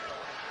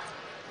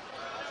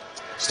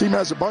 This team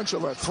has a bunch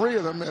of 3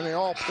 of them, and they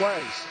all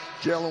play.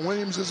 Jalen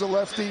Williams is a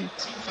lefty,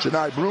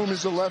 Janai Broom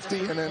is a lefty,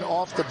 and then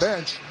off the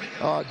bench,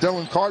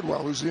 Dylan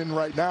Cardwell, who's in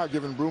right now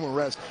giving Broom a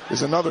rest,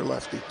 is another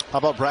lefty. How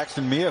about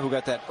Braxton Mia, who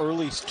got that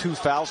early 2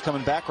 fouls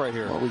coming back right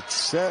here? Well, we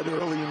said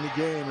early in the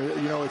game,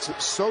 you know, it's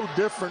so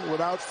different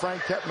without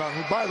Frank Kepner,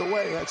 who, by the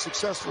way, had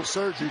successful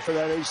surgery for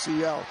that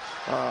ACL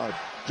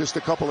just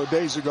a couple of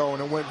days ago,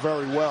 and it went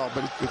very well.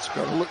 But it's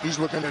going to look, he's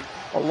looking at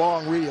a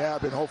long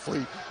rehab and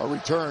hopefully a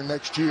return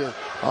next year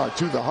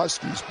to the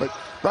Huskies. But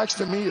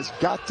Braxton Mee has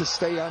got to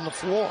stay on the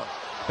floor.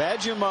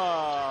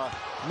 Bajema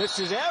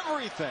misses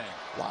everything.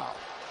 Wow.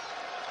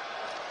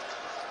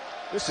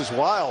 This is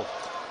wild.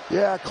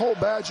 Yeah, Cole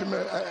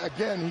Bajema,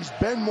 again, he's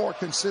been more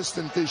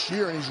consistent this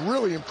year, and he's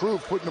really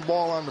improved putting the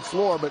ball on the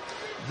floor. But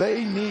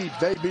they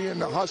being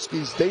the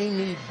Huskies, they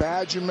need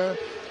Bajema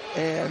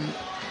and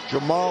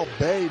Jamal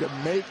Bay to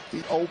make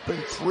the open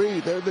 3.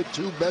 They're the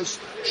 2 best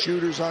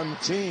shooters on the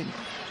team.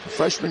 The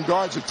freshman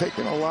guards are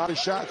taking a lot of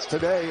shots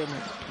today and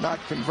not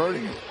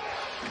converting it.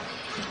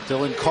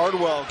 Dylan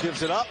Cardwell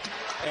gives it up,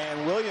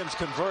 and Williams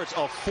converts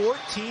a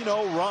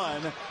 14-0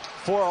 run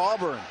for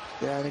Auburn.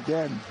 Yeah, and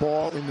again,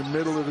 ball in the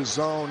middle of the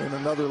zone, and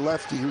another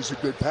lefty who's a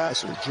good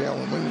passer.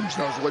 Jalen Williams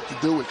knows what to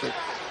do with it.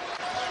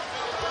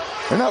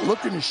 They're not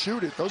looking to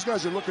shoot it. Those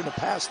guys are looking to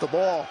pass the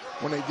ball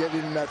when they get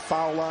in that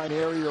foul line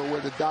area where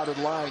the dotted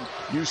line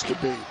used to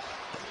be.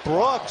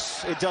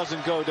 Brooks, it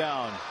doesn't go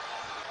down.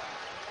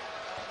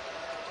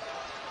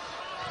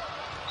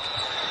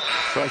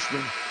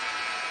 Freshman.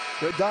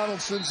 Red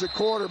Donaldson's the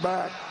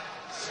quarterback.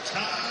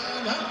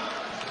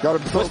 Got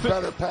to throw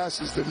better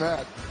passes than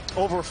that.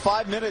 Over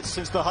 5 minutes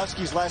since the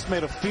Huskies last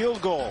made a field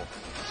goal.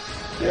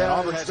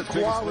 Yeah, it's the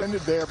qual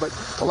ended there, but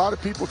a lot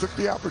of people took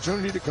the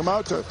opportunity to come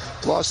out to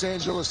Los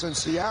Angeles and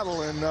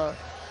Seattle, and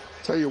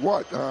tell you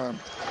what,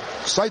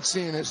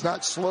 sightseeing has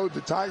not slowed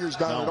the Tigers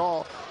down at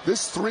all.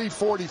 This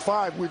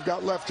 3:45 we've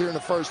got left here in the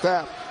first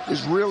half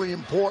is really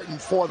important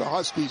for the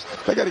Huskies.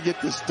 They got to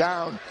get this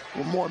down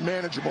to a more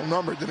manageable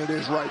number than it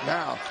is right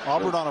now.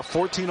 Auburn on a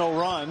 14-0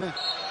 run,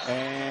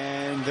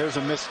 and there's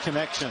a missed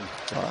connection.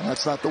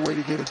 That's not the way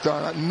to get it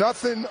done.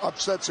 Nothing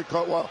upsets a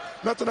coach. Well,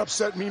 nothing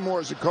upset me more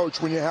as a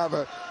coach when you have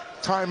a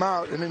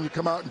timeout and then you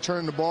come out and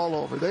turn the ball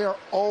over. They are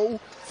 0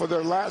 for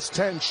their last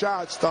 10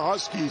 shots, the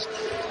Huskies,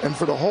 and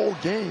for the whole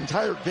game,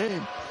 entire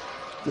game,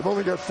 they've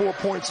only got 4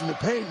 points in the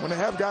paint. When they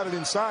have got it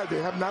inside,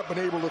 they have not been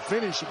able to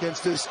finish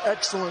against this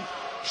excellent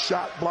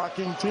shot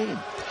blocking team.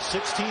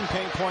 16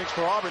 paint points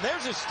for Auburn.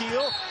 There's a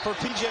steal for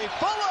P.J.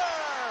 Fuller,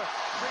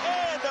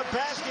 and the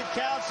basket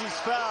counts. He's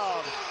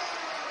fouled.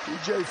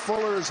 P.J.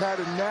 Fuller has had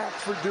a knack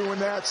for doing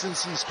that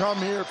since he's come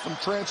here from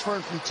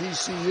transferring from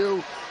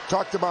TCU.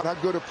 Talked about how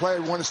good a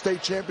player. Won a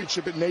state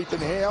championship at Nathan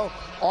Hale.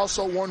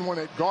 Also won one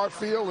at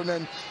Garfield, and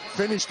then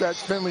finished at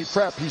Finley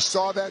Prep. He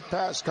saw that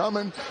pass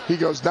coming. He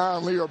goes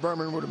down. Leo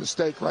Berman with a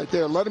mistake right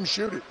there. Let him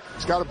shoot it.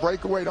 He's got to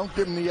break away. Don't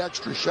give him the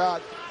extra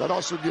shot. That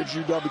also gives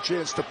you double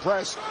chance to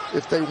press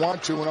if they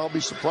want to, and I'll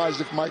be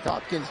surprised if Mike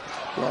Hopkins,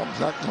 well,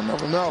 we'll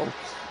never know,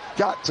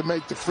 got to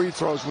make the free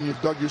throws when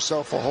you've dug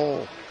yourself a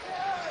hole.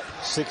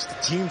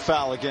 6th team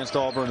foul against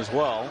Auburn as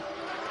well.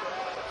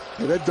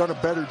 Yeah, they've done a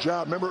better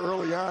job. Remember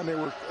early on they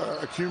were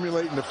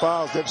accumulating the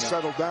fouls. They've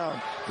settled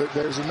down.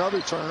 There's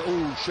another turn.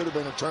 Ooh, should have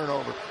been a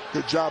turnover.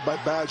 Good job by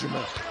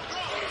Bajema.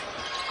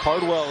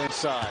 Cardwell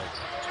inside.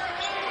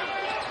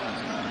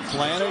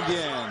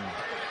 Flanagan.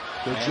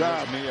 Good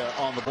job. Mia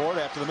on the board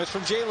after the miss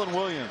from Jalen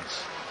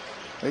Williams.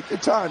 Take your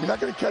time. You're not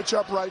going to catch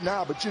up right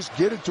now, but just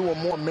get it to a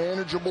more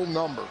manageable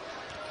number.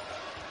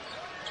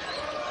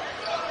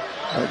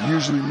 That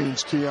usually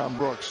means Keon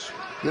Brooks.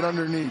 Get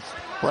underneath,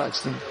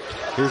 Braxton.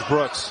 Here's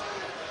Brooks.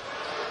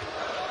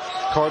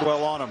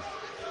 Cardwell on him.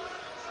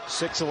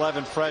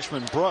 6'11"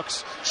 freshman.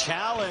 Brooks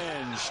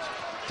challenged.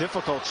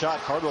 difficult shot.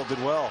 Cardwell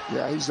did well.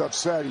 Yeah, he's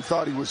upset. He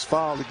thought he was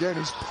fouled. Again,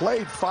 he's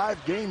played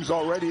 5 games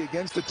already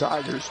against the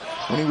Tigers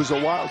when he was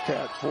a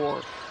Wildcat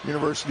for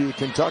University of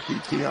Kentucky,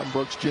 Keon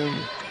Brooks Jr.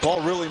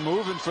 Ball really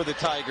moving for the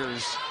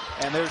Tigers.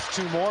 And there's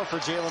 2 more for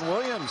Jalen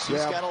Williams.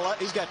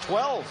 He's got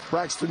 12.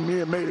 Braxton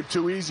Mia made it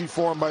too easy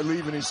for him by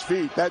leaving his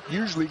feet. That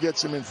usually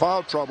gets him in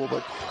foul trouble,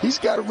 but he's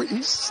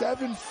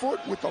 7 foot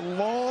with a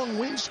long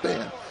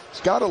wingspan.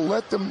 He's got to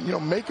let them,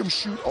 make him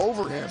shoot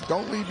over him.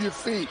 Don't leave your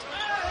feet.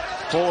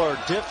 Fuller,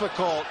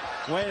 difficult,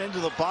 went into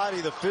the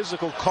body, the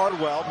physical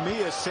Cardwell.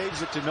 Mia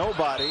saves it to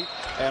nobody,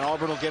 and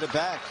Auburn will get it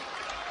back.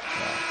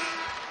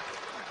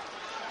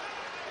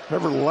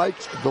 Never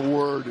liked the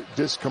word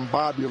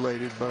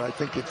discombobulated, but I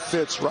think it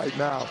fits right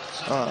now.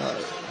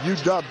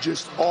 UW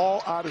just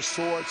all out of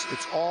sorts.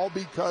 It's all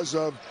because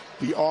of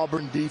the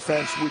Auburn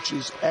defense, which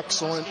is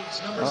excellent.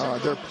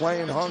 They're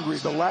playing hungry.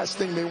 The last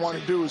thing they want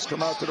to do is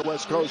come out to the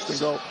West Coast and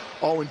go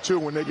 0-2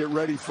 when they get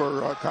ready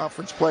for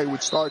conference play,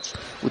 which starts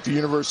with the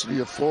University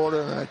of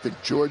Florida, and I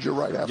think Georgia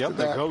right after that.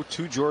 They go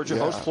to Georgia,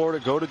 host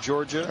Florida, go to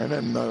Georgia. And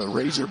then the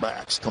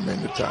Razorbacks come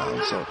into town,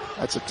 so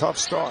that's a tough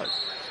start.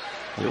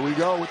 Here we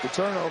go with the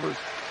turnovers.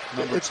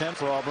 Number 10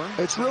 for Auburn.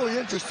 It's really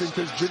interesting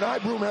because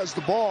Janai Broome has the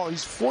ball.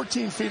 He's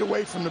 14 feet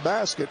away from the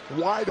basket,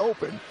 wide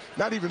open,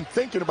 not even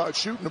thinking about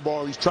shooting the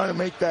ball. He's trying to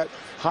make that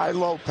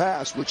high-low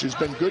pass, which has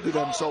been good to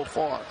them so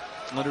far.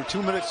 Under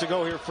 2 minutes to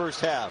go here, first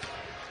half.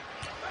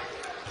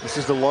 This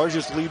is the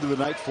largest lead of the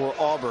night for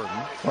Auburn.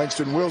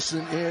 Langston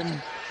Wilson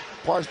in,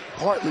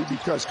 partly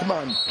because, come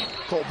on,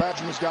 Cole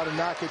Badgerman's got to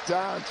knock it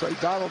down. Trey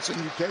Donaldson,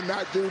 you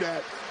cannot do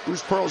that.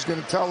 Bruce Pearl's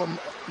going to tell him,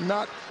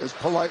 not as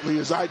politely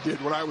as I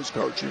did when I was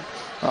coaching.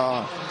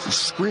 He's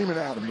screaming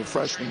at him, the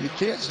freshman. You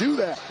can't do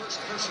that.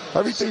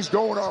 Everything's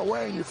going our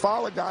way, and you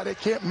foul a guy, they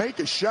can't make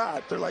a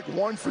shot. They're like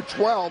 1 for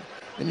 12,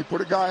 and you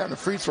put a guy on the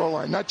free throw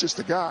line, not just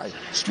a guy,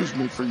 excuse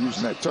me for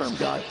using that term,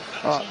 guy,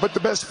 but the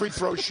best free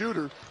throw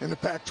shooter in the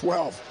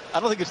Pac-12. I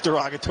don't think it's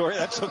derogatory.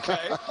 That's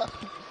okay.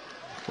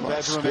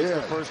 Badgerman makes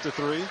the first of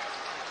 3.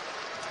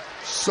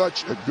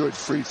 Such a good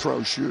free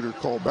throw shooter,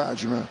 Cole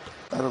Badgerman.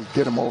 That'll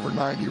get him over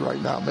 90 right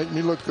now. Make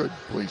me look good,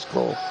 please,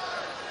 Cole.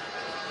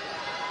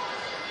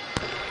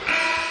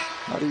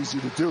 Not easy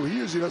to do. He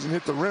usually doesn't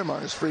hit the rim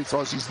on his free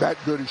throws. He's that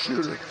good a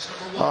shooter.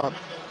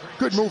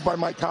 Good move by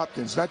Mike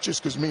Hopkins, not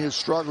just because Mia's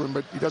struggling,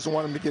 but he doesn't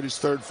want him to get his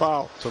 3rd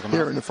foul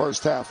here in the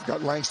first half.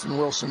 Got Langston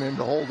Wilson in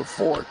to hold the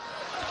fort.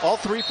 All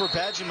 3 for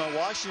Badgerman.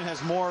 Washington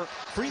has more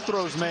free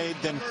throws made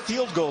than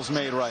field goals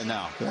made right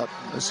now. Yep,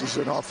 this is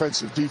an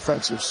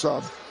offensive-defensive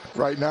sub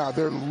right now.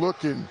 They're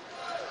looking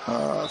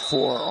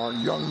for our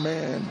young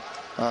man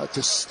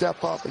to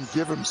step up and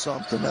give him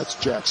something. That's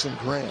Jackson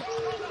Grant.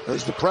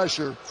 There's the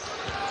pressure.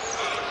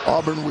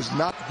 Auburn was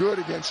not good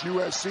against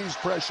USC's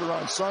pressure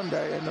on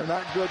Sunday, and they're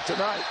not good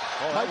tonight.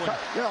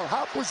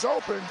 Hop was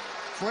open.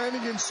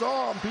 Flanagan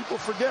saw him. People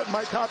forget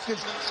Mike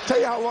Hopkins. Tell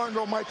you how long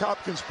ago Mike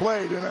Hopkins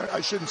played, and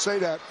I shouldn't say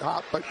that,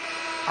 Hop, but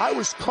I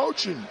was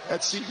coaching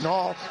at Seton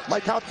Hall.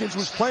 Mike Hopkins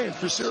was playing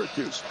for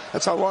Syracuse.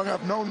 That's how long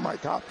I've known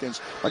Mike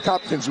Hopkins. Mike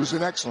Hopkins was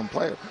an excellent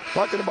player.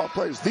 Talking about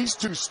players, these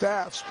 2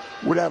 staffs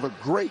would have a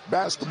great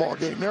basketball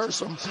game. There are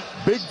some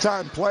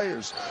big-time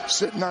players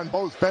sitting on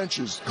both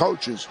benches,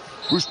 coaches.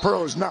 Bruce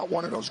Pearl is not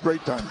one of those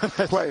great-time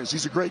players.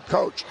 He's a great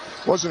coach.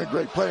 Wasn't a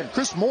great player. And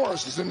Chris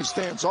Morris is in the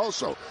stands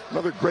also,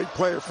 another great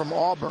player from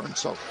Auburn.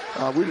 So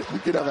we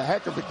could have a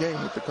heck of a game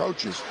with the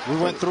coaches. We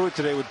went through it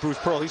today with Bruce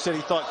Pearl. He said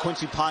he thought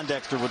Quincy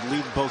Pondexter would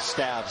lead both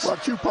staffs. Well,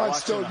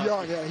 Q-Pod's still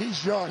young. Yeah,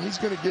 he's young. He's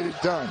going to get it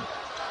done.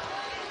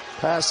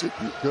 Pass it.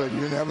 Good.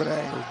 You didn't have an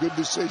angle. Good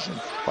decision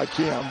by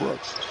Keon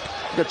Brooks.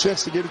 Got a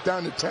chance to get it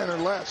down to 10 or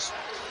less.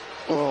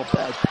 Oh,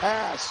 bad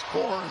pass.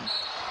 Corn.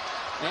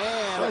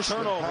 And a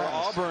turnover.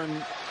 Pass.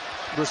 Auburn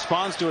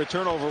responds to a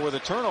turnover with a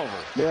turnover.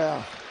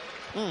 Yeah.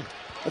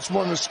 That's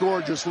when the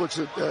scorer just looks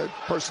at the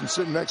person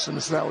sitting next to him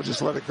and says, now we'll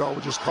just let it go.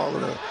 We'll just call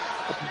it a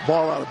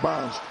ball out of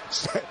bounds.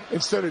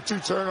 Instead of 2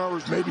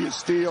 turnovers, maybe a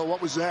steal.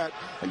 What was that?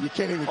 You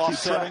can't even keep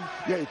track.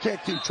 Yeah, you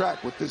can't keep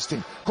track with this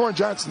team. Corn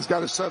Johnson's got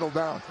to settle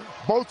down.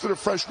 Both of the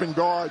freshman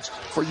guards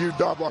for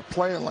UW are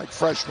playing like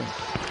freshmen.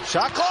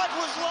 Shot clock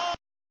was low.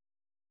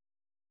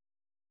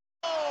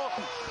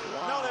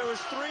 No, there was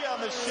 3 on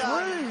the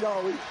shot.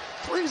 3,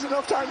 Three's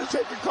enough time to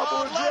take a couple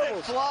of dribbles. Let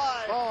it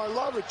fly. Oh, I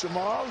love it,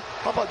 Jamal.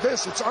 How about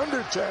this? It's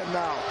under 10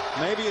 now.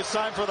 Maybe a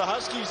sign for the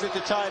Huskies that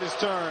the tide has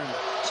turned.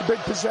 It's a big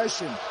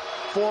possession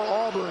for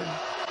Auburn.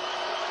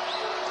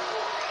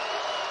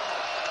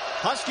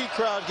 Husky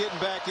crowd getting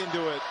back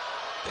into it.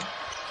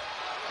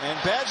 And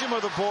Badgham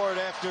with the board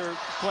after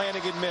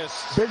Flanagan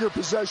missed. Bigger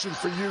possession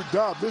for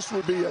UW. This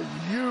would be a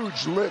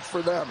huge lift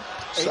for them.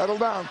 Settle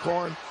down,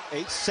 Corn.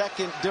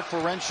 8-second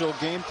differential,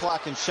 game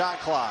clock and shot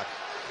clock.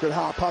 Good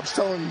hop. Hop's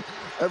telling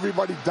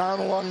everybody down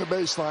along the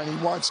baseline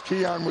he wants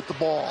Keon with the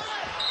ball.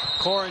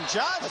 Corn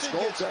Johnson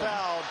gets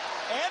fouled,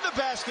 and the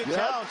basket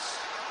counts.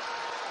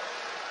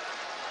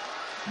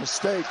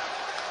 Mistake.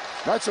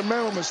 That's a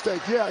mental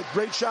mistake. Yeah,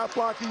 great shot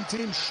blocking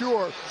team,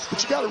 sure.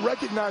 But you got to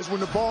recognize when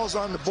the ball's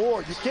on the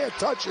board. You can't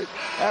touch it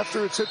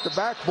after it's hit the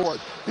backboard.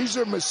 These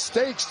are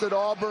mistakes that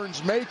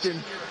Auburn's making.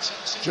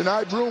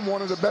 Janai Broome,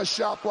 one of the best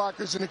shot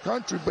blockers in the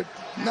country, but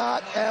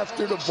not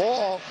after the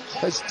ball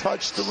has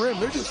touched the rim.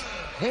 They're just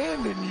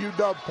handing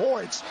UW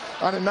points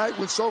on a night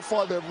when so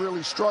far they've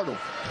really struggled.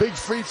 Big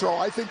free throw.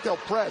 I think they'll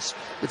press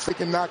if they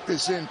can knock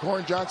this in.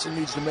 Corin Johnson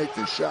needs to make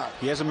this shot.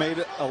 He hasn't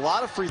made a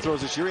lot of free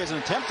throws this year. He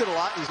hasn't attempted a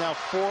lot. He's now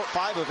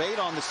 5 of 8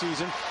 on the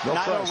season.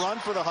 9-0 run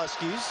for the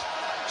Huskies.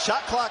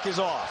 Shot clock is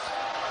off.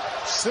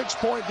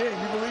 6-point game.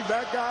 You believe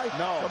that guy?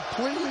 No.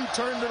 Completely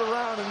turned it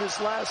around in this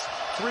last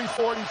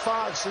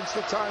 3:45 since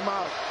the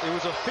timeout. It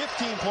was a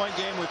 15-point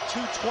game with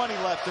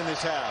 2:20 left in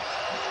this half.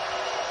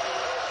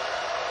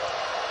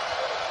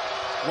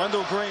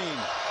 Wendell Green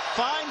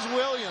finds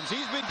Williams.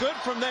 He's been good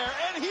from there,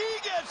 and he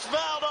gets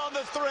fouled on the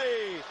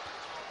 3.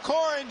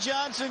 Corin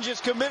Johnson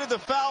just committed the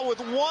foul with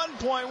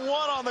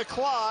 1.1 on the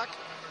clock,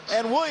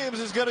 and Williams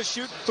is going to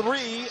shoot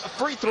 3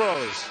 free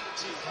throws.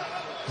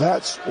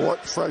 That's what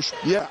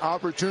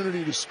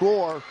opportunity to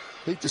score.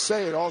 Hate to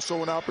say it,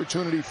 also an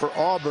opportunity for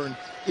Auburn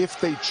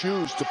if they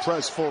choose to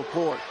press full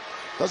court.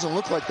 Doesn't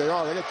look like they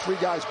are. They got 3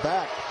 guys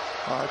back.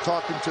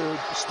 Talking to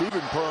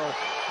Stephen Pearl,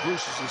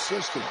 Bruce's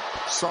assistant,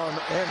 son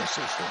and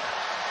assistant.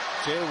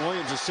 Jalen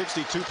Williams, a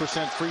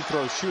 62% free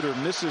throw shooter,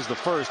 misses the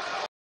first.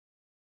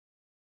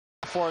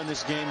 Far in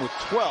this game with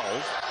 12.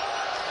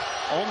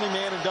 Only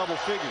man in double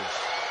figures.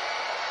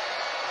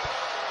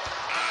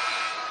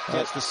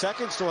 Gets the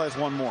second, still has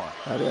 1 more.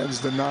 That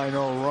ends the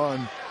 9-0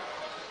 run.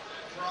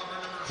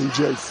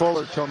 P.J.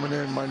 Fuller coming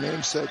in, my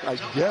namesake, I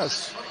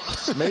guess,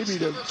 maybe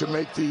to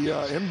make the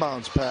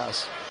inbounds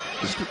pass.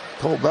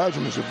 Cole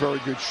Badgum is a very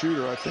good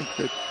shooter. I think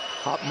that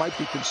Hop might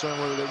be concerned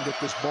whether they can get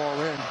this ball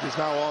in, because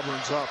now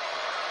Auburn's up.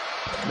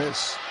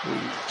 Miss.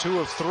 2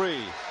 of 3.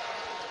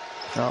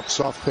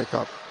 Soft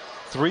pickup.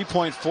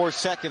 3.4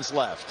 seconds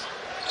left.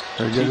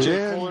 Gotta get it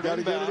in.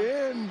 Gotta get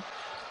it in.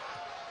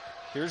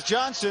 Here's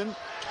Johnson.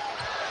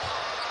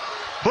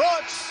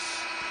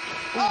 Brooks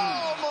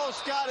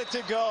almost got it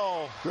to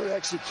go. Good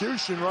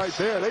execution right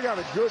there. They got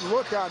a good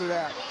look out of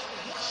that.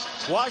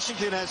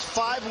 Washington has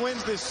 5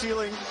 wins this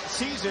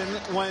season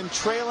when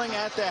trailing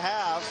at the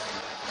half,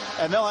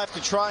 and they'll have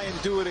to try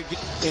and do it again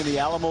in the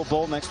Alamo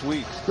Bowl next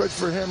week. Good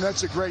for him.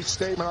 That's a great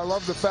statement. I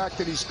love the fact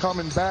that he's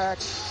coming back.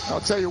 I'll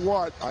tell you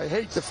what, I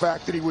hate the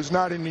fact that he was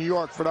not in New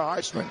York for the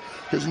Heisman,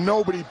 because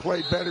nobody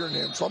played better than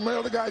him. Some of the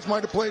other guys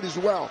might have played as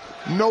well.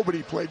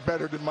 Nobody played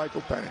better than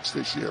Michael Penix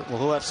this year. Well,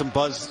 he'll have some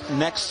buzz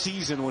next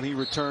season when he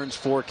returns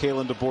for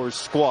Kalen DeBoer's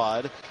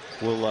squad.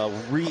 Will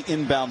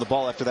re-inbound the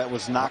ball after that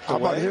was knocked away.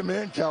 How about him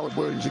and Caleb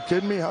Williams? You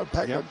kidding me?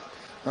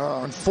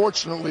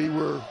 Unfortunately,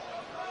 we're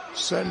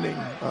sending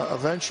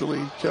eventually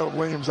Caleb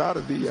Williams out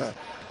of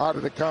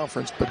the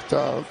conference. But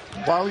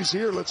while he's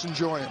here, let's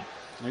enjoy him.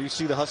 Now you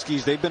see the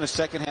Huskies. They've been a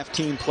second-half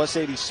team, plus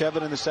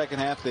 87 in the second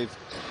half.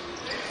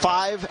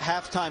 5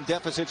 halftime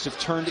deficits have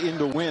turned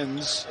into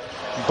wins,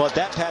 but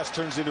that pass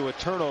turns into a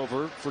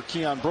turnover for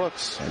Keon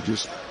Brooks. I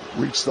just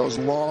reached those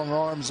long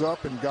arms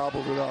up and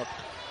gobbled it up.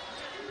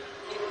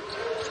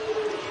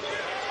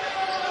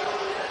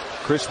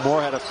 Chris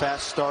Moore had a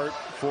fast start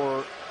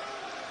for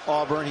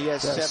Auburn. He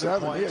has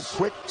 7 points. He had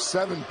quick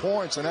 7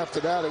 points, and after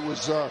that it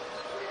was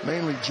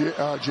mainly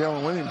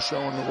Jalen Williams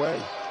showing the way.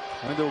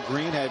 Wendell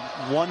Green had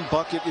 1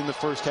 bucket in the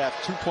first half,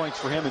 2 points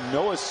for him, and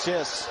no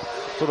assists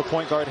for the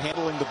point guard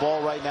handling the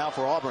ball right now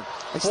for Auburn.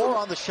 4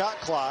 on the shot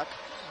clock.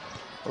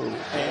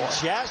 And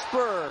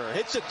Jasper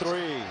hits a 3.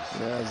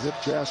 Yeah, Zip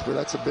Jasper,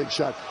 that's a big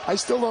shot. I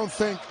still don't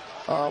think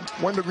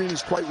Wendell Green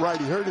is quite right.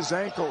 He hurt his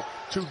ankle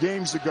 2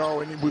 games ago,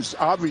 and he was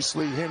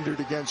obviously hindered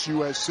against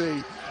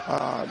USC.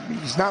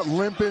 He's not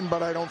limping,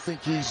 but I don't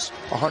think he's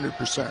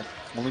 100%.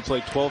 Only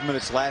played 12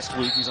 minutes last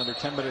week. He's under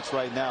 10 minutes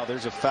right now.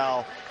 There's a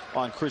foul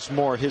on Chris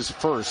Moore, his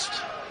first.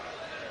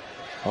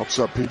 Helps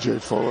up P.J.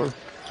 Fuller.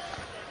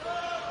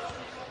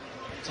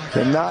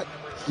 Cannot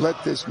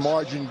let this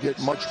margin get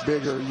much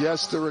bigger.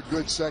 Yes, they're a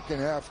good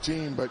second-half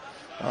team, but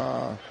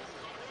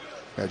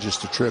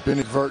just a trip.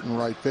 Inadvertent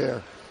right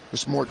there.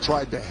 Chris Moore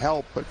tried to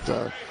help,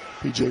 but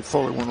P.J.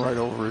 Fuller went right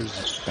over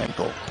his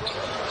ankle.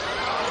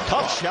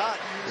 Tough shot.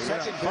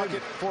 Second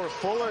bucket for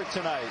Fuller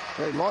tonight.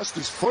 He lost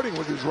his footing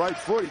with his right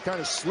foot. He kind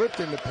of slipped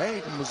in the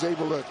paint and was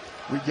able to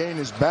regain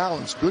his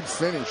balance. Good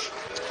finish.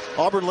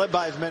 Auburn led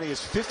by as many as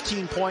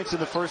 15 points in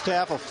the first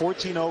half. A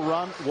 14-0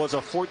 run was a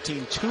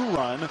 14-2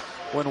 run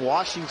when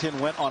Washington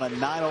went on a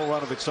 9-0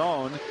 run of its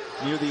own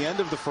near the end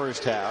of the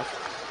first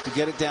half to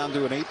get it down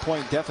to an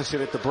 8-point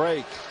deficit at the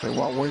break. They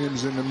want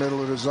Williams in the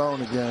middle of the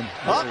zone again.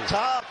 Up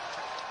top,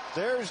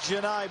 there's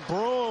Janai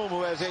Broome,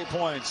 who has 8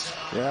 points.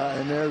 Yeah,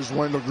 and there's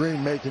Wendell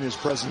Green making his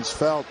presence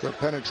felt. The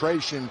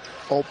penetration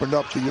opened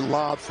up the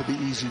lob for the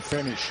easy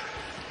finish.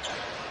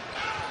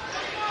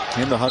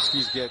 And the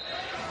Huskies get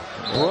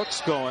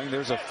Brooks going.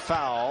 There's a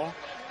foul.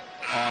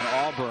 on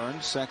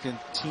Auburn. Second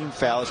team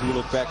foul as we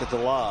look back at the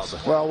lob.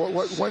 Well,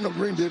 what Wendell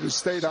Green did is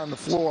stayed on the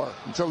floor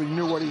until he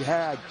knew what he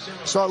had.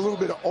 Saw a little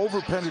bit of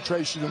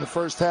over-penetration in the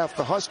first half.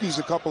 The Huskies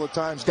a couple of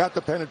times got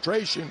the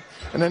penetration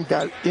and then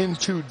got in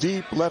too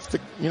deep, left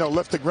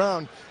the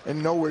ground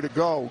and nowhere to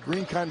go.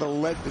 Green kind of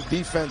let the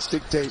defense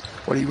dictate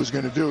what he was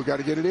going to do. Got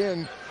to get it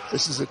in.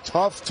 This is a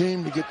tough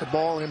team to get the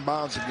ball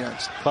inbounds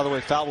against. By the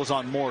way, foul was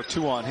on Moore,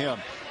 2 on him.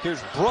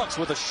 Here's Brooks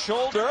with a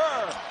shoulder,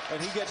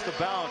 and he gets the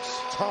bounce.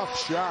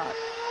 Tough shot.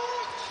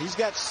 He's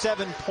got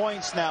 7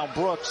 points now,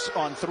 Brooks,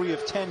 on 3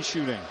 of 10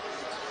 shooting.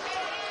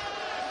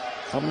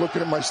 I'm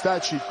looking at my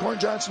stat sheet. Corn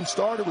Johnson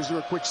started. Was there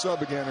a quick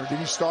sub again, or did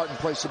he start in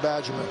place of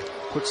Badgerman?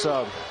 Quick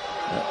sub.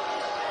 Yeah.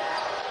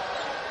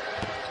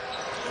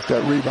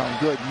 That rebound,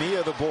 good.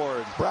 Mia the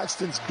board.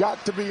 Braxton's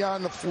got to be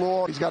on the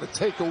floor. He's got to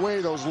take away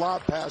those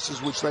lob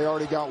passes, which they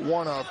already got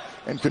one of,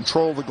 and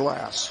control the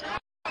glass.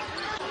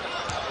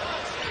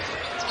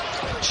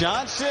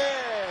 Johnson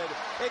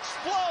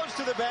explodes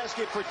to the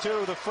basket for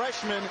 2. The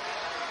freshman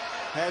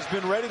has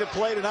been ready to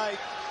play tonight,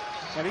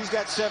 and he's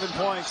got 7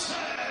 points.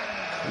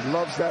 He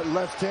loves that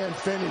left-hand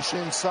finish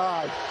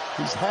inside.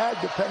 He's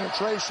had the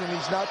penetration.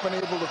 He's not been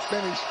able to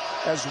finish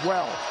as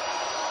well.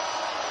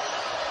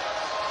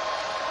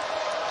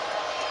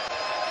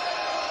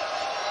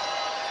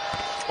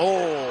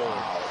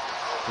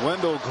 Oh,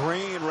 Wendell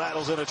Green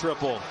rattles in a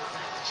triple.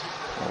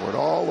 Well, with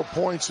all the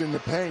points in the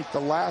paint, the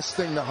last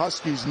thing the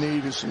Huskies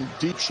need is some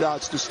deep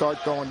shots to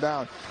start going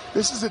down.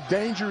 This is a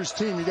dangerous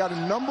team. You got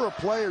a number of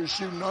players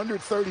shooting under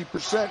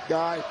 30%,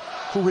 guy,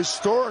 who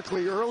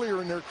historically earlier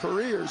in their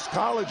careers,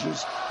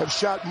 colleges, have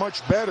shot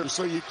much better.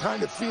 So you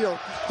kind of feel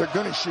they're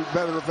going to shoot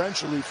better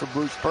eventually for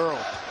Bruce Pearl.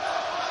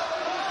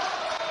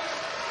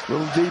 A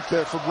little deep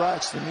there for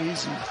Braxton,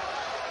 easy.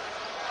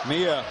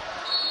 Mia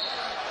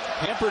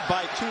hampered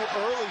by 2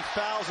 early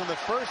fouls in the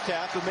first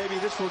half, but maybe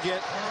this will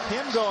get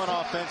him going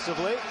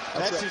offensively.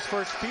 That's his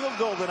first field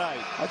goal tonight.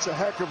 That's a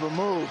heck of a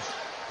move.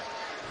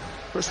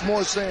 Chris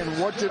Moore saying,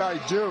 what did I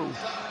do?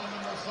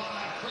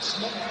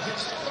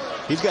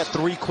 He's got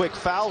 3 quick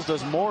fouls,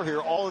 does Moore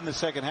here, all in the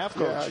second half,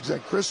 Coach. Yeah,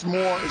 exactly. Chris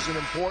Moore is an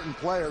important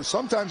player.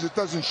 Sometimes it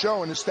doesn't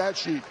show in the stat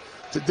sheet.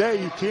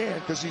 Today you can,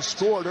 because he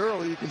scored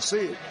early. You can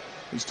see it.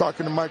 He's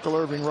talking to Michael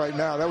Irving right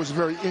now. That was a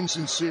very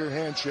insincere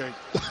handshake.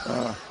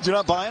 You're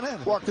not buying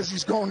it? Well, because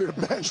he's going to the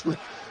bench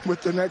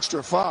with an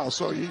extra foul.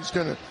 So he's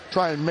going to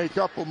try and make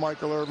up with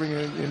Michael Irving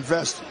and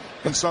invest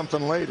in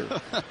something later.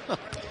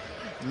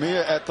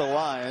 Mia at the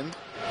line.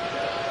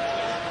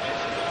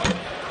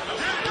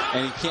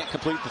 And he can't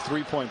complete the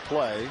 3-point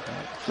play.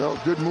 So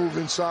good move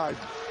inside.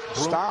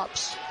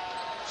 Stops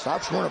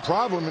weren't a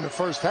problem in the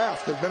first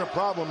half. They've been a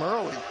problem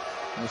early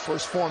in the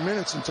first 4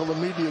 minutes until the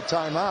immediate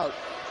timeout.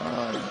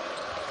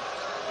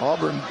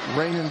 Auburn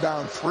raining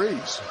down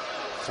threes.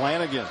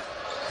 Flanagan.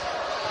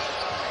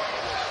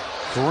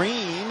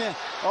 Green.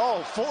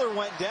 Oh, Fuller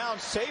went down,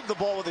 saved the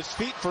ball with his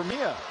feet for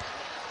Mia.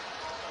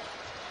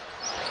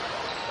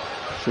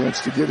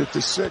 Chance to get it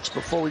to 6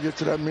 before we get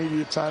to that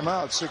immediate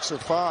timeout, 6 or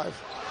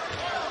 5.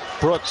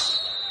 Brooks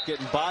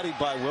getting bodied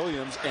by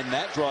Williams, and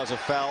that draws a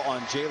foul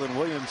on Jalen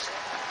Williams.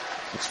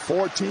 It's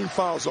 14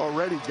 fouls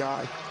already,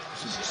 Guy.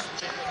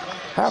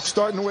 Half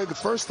starting the way the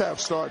first half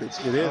started.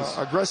 It is.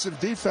 Aggressive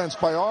defense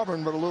by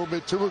Auburn, but a little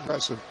bit too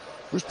aggressive.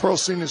 Bruce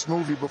Pearl's seen this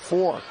movie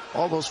before.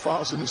 All those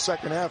fouls in the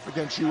second half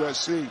against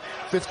USC.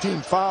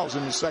 15 fouls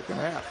in the second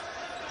half.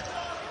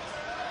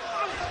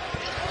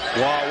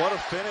 Wow, what a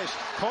finish.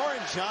 Corn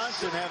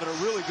Johnson having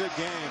a really good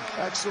game.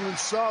 Excellent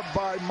sub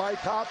by Mike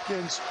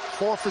Hopkins.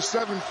 4 for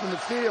 7 from the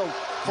field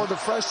for the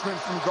freshman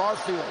from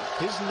Garfield.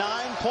 His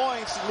 9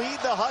 points lead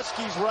the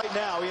Huskies right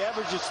now. He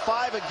averages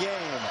 5 a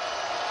game.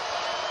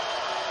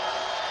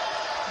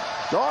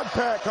 Dog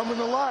pack coming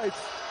to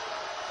life.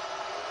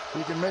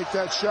 He can make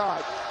that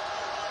shot.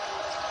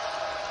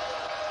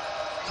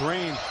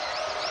 Green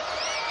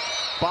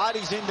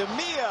bodies into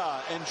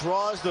Mia and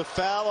draws the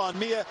foul on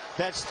Mia.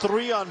 That's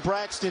 3 on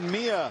Braxton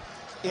Mia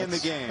in the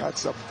game.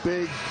 That's a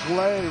big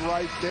play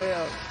right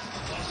there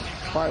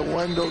by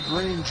Wendell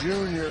Green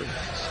Jr.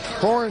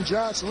 Corn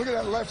Johnson, look at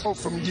that left hook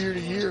from year to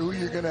year, who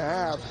you're going to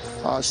have.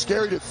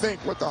 Scary to think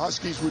what the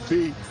Huskies would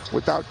be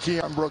without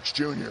Keon Brooks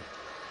Jr.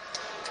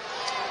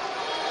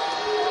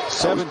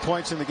 7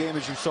 points in the game,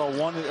 as you saw,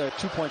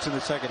 2 points in the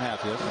second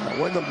half. Yes.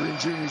 Wendell Green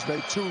Jr.'s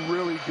made 2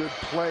 really good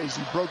plays.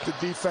 He broke the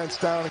defense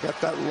down and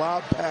got that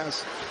lob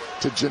pass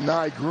to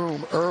Janai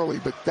Groom early,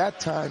 but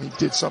that time he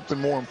did something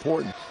more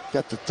important.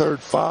 Got the 3rd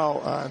foul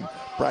on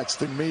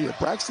Braxton Mia.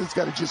 Braxton's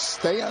got to just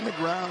stay on the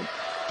ground,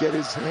 get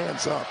his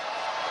hands up.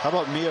 How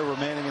about Mia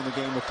remaining in the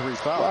game with 3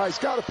 fouls? Well, he's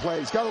got to play.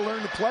 He's got to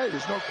learn to play.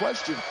 There's no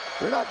question.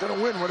 They're not going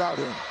to win without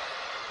him.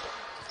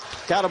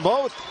 Got them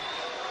both.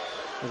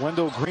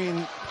 Wendell Green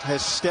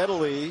has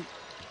steadily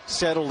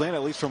settled in,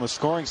 at least from a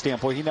scoring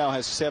standpoint. He now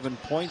has 7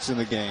 points in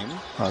the game.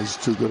 He's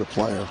too good a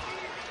player.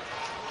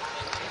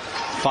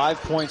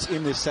 5 points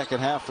in the second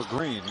half for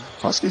Green.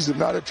 Huskies have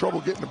not had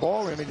trouble getting the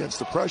ball in against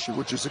the pressure,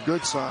 which is a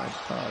good sign.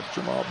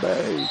 Jamal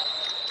Bay.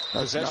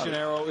 Possession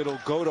arrow, it'll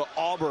go to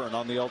Auburn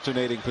on the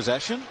alternating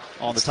possession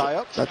on the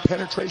tie-up. That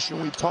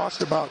penetration we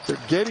talked about, they're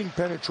getting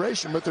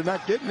penetration, but they're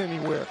not getting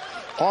anywhere.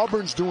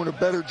 Auburn's doing a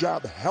better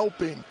job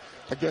helping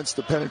against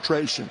the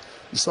penetration.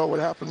 You saw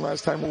what happened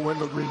last time with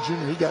Wendell Green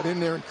Jr. He got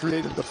in there and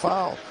created the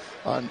foul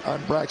on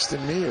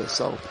Braxton Mia.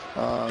 So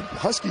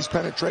Huskies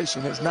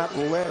penetration has not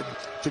led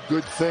to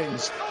good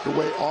things the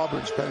way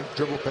Auburn's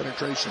dribble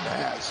penetration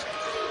has.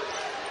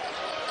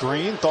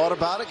 Green thought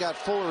about it, got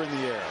Fuller in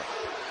the air.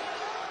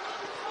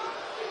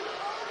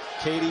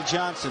 Katie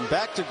Johnson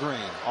back to Green.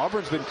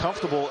 Auburn's been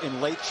comfortable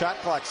in late shot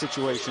clock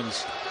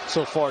situations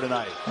so far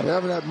tonight. They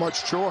haven't had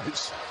much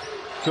choice.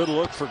 Good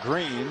look for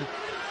Green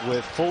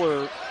with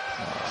Fuller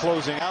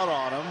closing out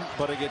on him,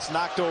 but it gets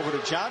knocked over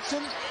to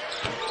Johnson,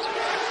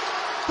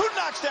 who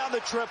knocks down the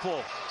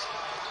triple.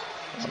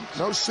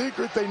 No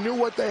secret, they knew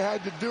what they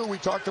had to do. We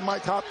talked to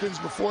Mike Hopkins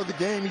before the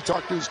game. He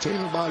talked to his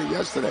team about it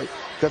yesterday.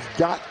 They've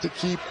got to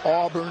keep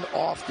Auburn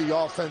off the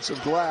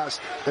offensive glass.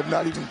 They've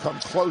not even come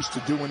close to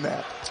doing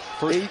that.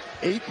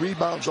 Eight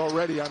rebounds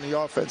already on the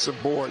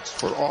offensive boards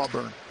for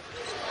Auburn.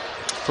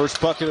 First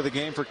bucket of the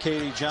game for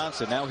Katie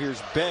Johnson. Now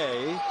here's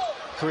Bay.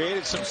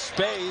 Created some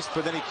space,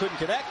 but then he couldn't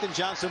connect, and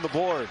Johnson the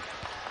board.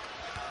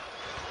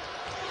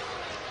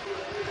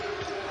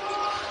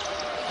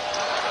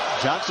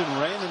 Johnson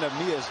ran into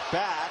Mia's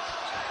back,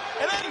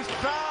 and then he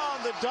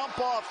found the dump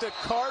off to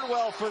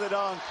Cardwell for the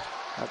dunk.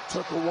 That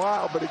took a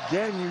while, but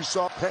again, you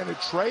saw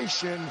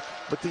penetration,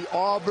 but the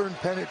Auburn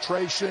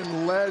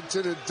penetration led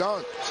to the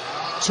dunk.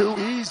 Too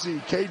easy.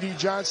 KD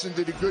Johnson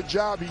did a good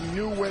job. He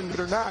knew when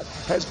or not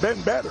has been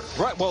better.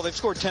 Right. Well, they've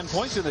scored 10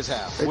 points in this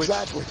half.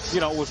 Exactly.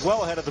 Which, was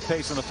well ahead of the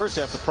pace in the first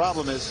half. The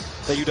problem is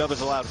that UW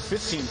has allowed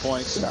 15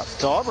 points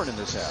to Auburn in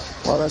this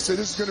half. Well, I say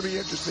this is going to be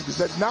interesting because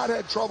they've not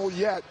had trouble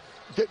yet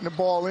getting the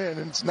ball in,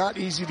 and it's not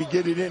easy to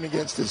get it in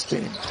against this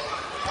team.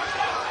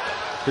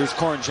 Here's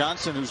Corin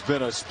Johnson, who's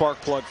been a spark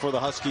plug for the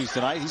Huskies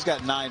tonight. He's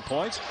got 9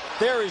 points.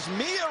 There is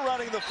Mia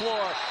running the floor,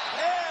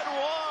 and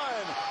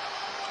one.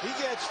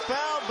 He gets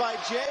fouled by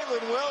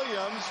Jalen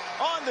Williams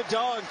on the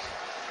dunk.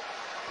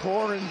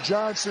 Corin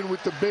Johnson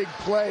with the big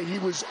play. He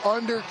was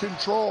under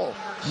control.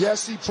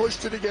 Yes, he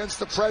pushed it against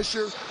the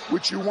pressure,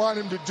 which you want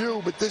him to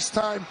do, but this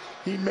time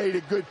he made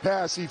a good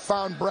pass. He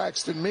found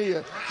Braxton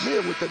Mia.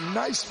 Mia with a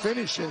nice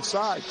finish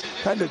inside.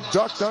 Kind of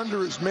ducked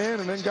under his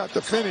man and then got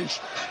the finish.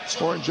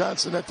 Corin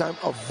Johnson that time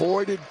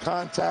avoided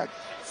contact,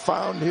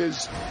 found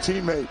his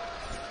teammate.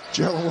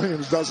 Jalen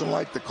Williams doesn't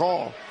like the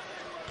call.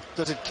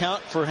 Does it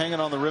count for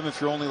hanging on the rim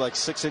if you're only like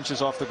 6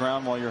 inches off the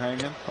ground while you're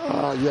hanging?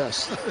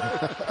 Yes.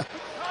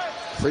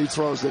 Free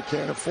throws they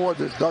can't afford.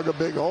 They've dug a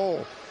big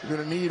hole. You're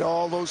going to need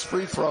all those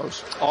free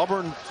throws.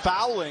 Auburn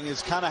fouling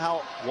is kind of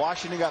how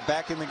Washington got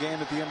back in the game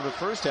at the end of the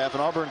first half,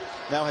 and Auburn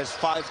now has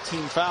 5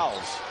 team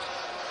fouls.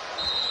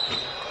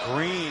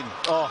 Green,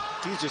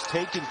 he's just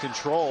taking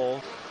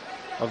control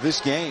of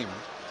this game.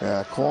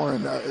 Yeah,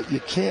 Corin,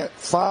 you can't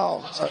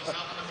foul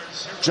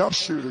jump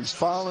shooters.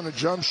 Fouling a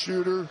jump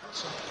shooter.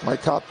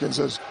 Mike Hopkins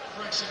has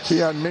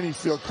Keon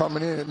Minifield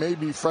coming in. It may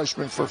be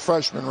freshman for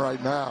freshman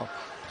right now.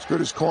 As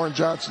good as Corin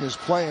Johnson is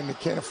playing, they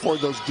can't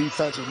afford those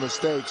defensive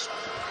mistakes.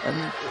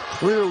 And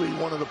clearly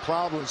one of the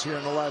problems here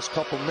in the last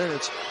couple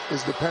minutes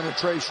is the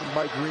penetration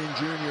by Green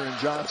Jr. and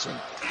Johnson.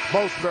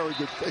 Both very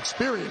good,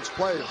 experienced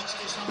players.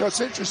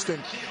 It's interesting.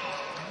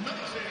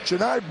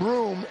 Janai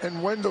Broome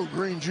and Wendell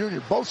Green Jr.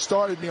 both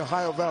started in the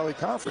Ohio Valley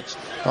Conference.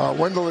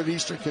 Wendell at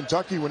Eastern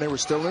Kentucky when they were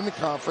still in the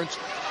conference,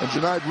 and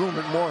Janai Broome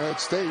at Morehead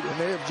State. And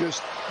they have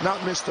just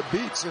not missed a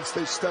beat since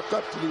they stepped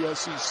up to the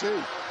SEC.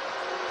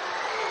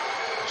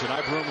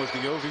 Janai Broome was the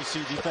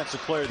OVC Defensive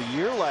Player of the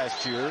Year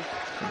last year.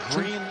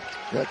 Green.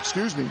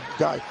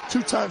 Guy.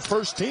 2-time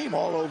first team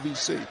All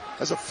OVC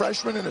as a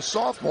freshman and a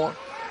sophomore.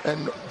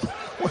 And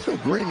Wendell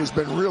Green has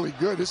been really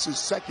good. This is his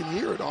second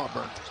year at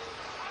Auburn.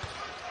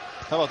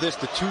 How about this?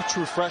 The 2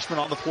 true freshmen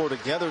on the floor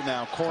together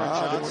now. Corin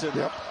Johnson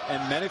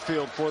and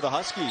Menifield for the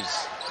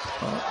Huskies.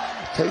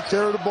 Take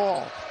care of the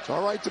ball. It's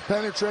all right to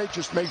penetrate.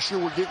 Just make sure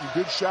we're getting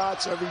good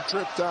shots every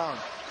trip down.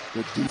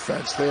 Good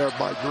defense there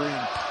by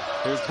Green.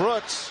 Here's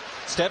Brooks.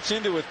 Steps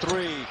into a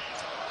 3.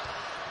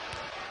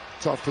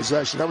 Tough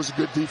possession. That was a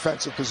good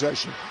defensive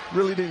possession.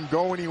 Really didn't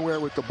go anywhere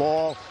with the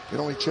ball. It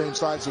only changed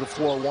sides of the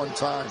floor one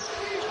time.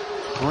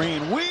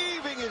 Green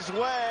weaving his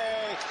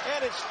way,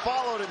 and it's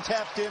followed and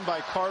tapped in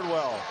by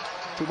Cardwell.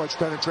 Too much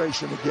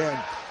penetration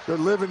again. They're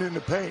living in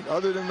the paint.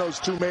 Other than those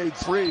 2 made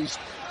threes,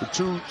 the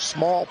 2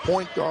 small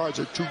point guards,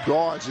 or 2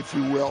 guards, if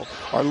you will,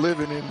 are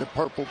living in the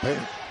purple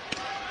paint.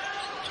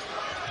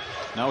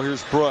 Now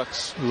here's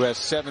Brooks, who has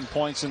 7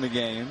 points in the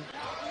game.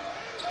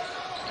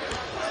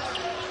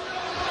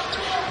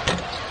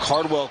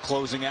 Cardwell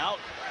closing out,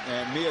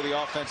 and Mia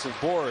the offensive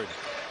board.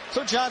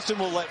 So Johnson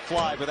will let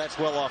fly, but that's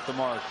well off the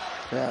mark.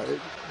 Yeah,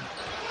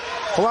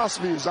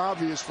 philosophy is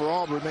obvious for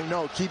Auburn. They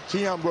know, keep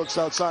Keon Brooks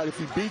outside. If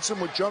he beats him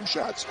with jump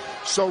shots,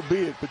 so be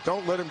it, but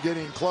don't let him get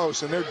in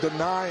close. And they're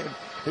denying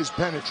his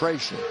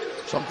penetration,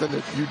 something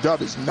that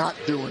UW is not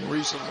doing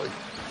recently.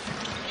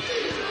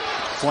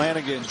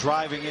 Flanagan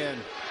driving in,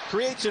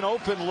 creates an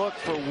open look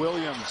for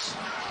Williams.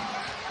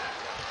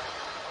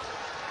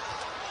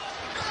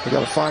 They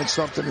got to find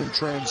something in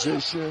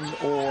transition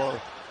or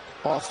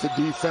off the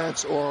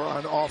defense or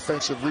on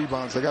offensive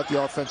rebounds. They got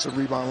the offensive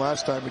rebound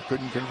last time. They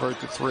couldn't convert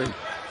the three.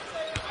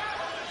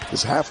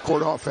 This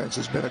half-court offense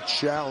has been a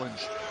challenge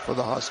for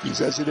the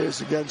Huskies, as it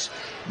is against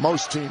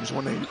most teams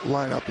when they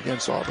line up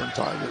against Auburn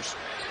Tigers.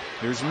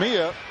 Here's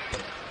Mia.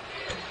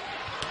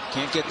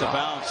 Can't get the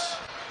bounce.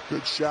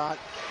 Good shot.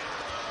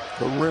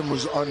 The rim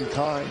was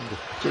unkind.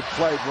 Good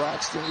play,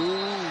 Braxton.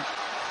 Ooh.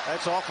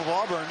 That's off of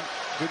Auburn.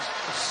 Good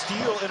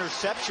steal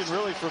interception,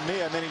 really, from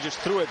Mia. And then he just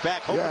threw it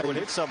back, hoping it would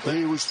hit something.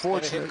 He was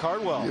fortunate. And it hit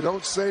Cardwell. You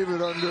don't save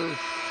it under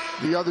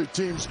the other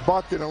team's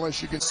bucket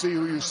unless you can see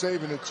who you're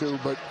saving it to.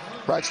 But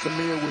Braxton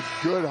Mia with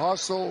good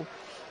hustle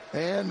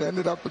and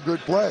ended up a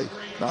good play.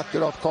 Knocked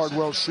it off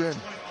Cardwell's shin.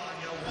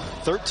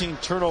 13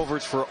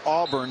 turnovers for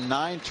Auburn,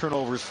 9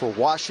 turnovers for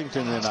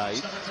Washington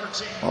tonight.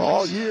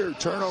 All year,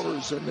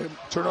 turnovers and the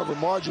turnover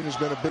margin has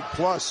been a big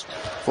plus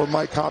for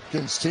Mike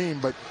Hopkins' team,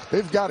 but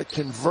they've got to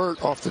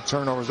convert off the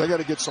turnovers. They got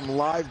to get some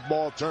live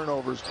ball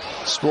turnovers,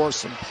 score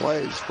some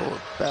plays for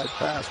a bad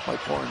pass by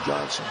Corin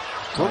Johnson.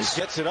 Brooks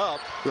gets it up.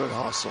 Good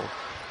hustle.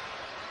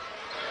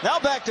 Now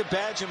back to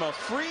Badgema,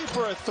 free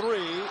for a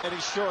three, and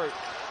he's short.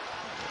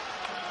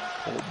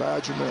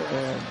 Badgema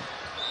and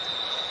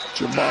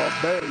Jamal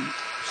Bay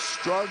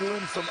struggling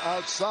from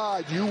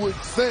outside. You would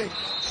think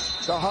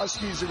the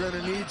Huskies are going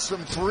to need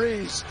some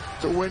threes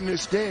to win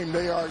this game.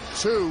 They are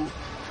 2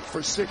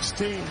 for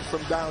 16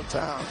 from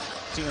downtown.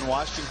 In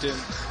Washington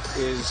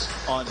is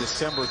on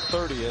December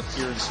 30th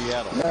here in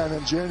Seattle. And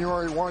then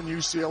January 1,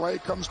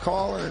 UCLA comes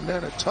calling, and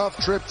then a tough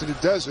trip to the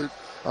desert.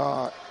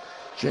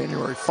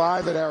 January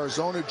 5 at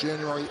Arizona,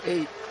 January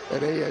 8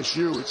 at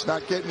ASU. It's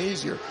not getting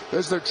easier.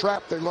 There's their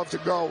trap. They love to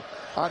go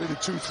out of the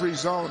 2-3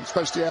 zone,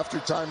 especially after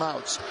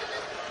timeouts.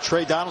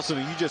 Trey Donaldson,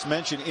 who you just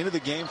mentioned, into the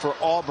game for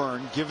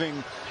Auburn,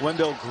 giving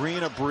Wendell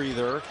Green a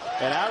breather.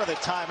 And out of the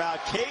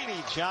timeout,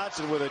 Katie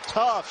Johnson with a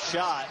tough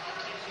shot.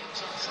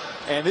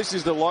 And this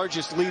is the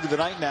largest lead of the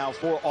night now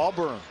for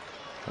Auburn.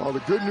 Well, the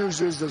good news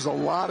is there's a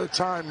lot of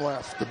time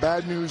left. The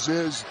bad news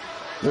is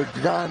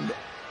they've gone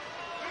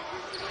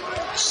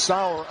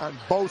sour on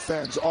both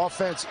ends,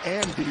 offense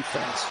and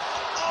defense.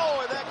 Oh,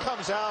 and that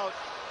comes out.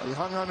 He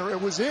hung on the rim.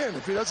 It was in.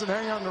 If he doesn't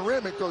hang on the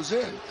rim, it goes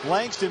in.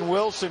 Langston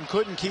Wilson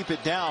couldn't keep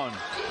it down.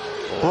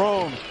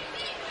 Broom.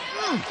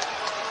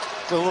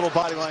 The little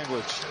body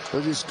language. They're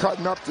just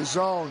cutting up the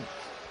zone.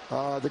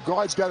 The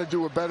guard's got to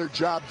do a better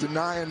job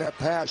denying that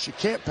pass. You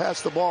can't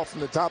pass the ball from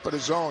the top of the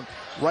zone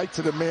right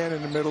to the man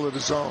in the middle of the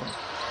zone.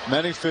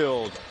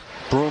 Manyfield.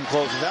 Broom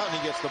closes out and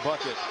he gets the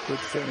bucket. Good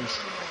finish.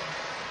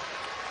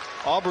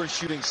 Auburn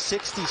shooting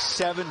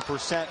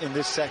 67% in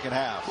this second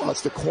half. Well,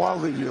 it's the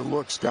quality of the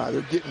looks, guy.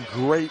 They're getting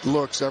great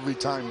looks every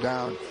time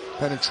down.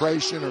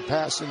 Penetration or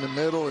pass in the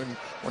middle, and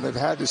when they've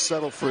had to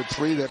settle for a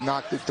three, they've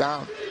knocked it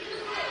down.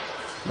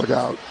 Look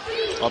out.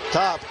 Up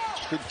top,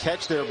 good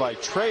catch there by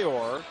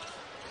Traore.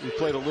 He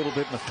played a little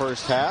bit in the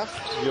first half.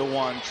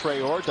 Yohan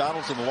Traore.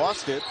 Donaldson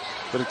lost it,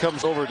 but it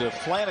comes over to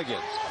Flanagan.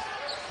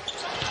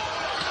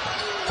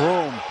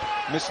 Broom,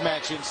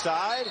 mismatch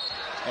inside.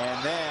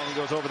 And then he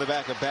goes over the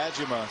back of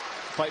Badgema,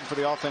 fighting for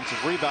the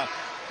offensive rebound.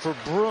 For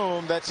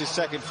Broom, that's his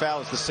second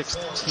foul. It's the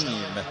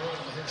 16th.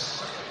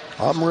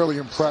 I'm really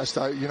impressed.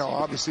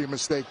 Obviously a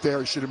mistake there.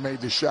 He should have made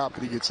the shot,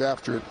 but he gets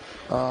after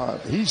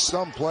it. He's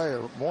some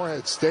player.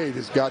 Morehead State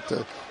has got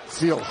to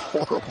feel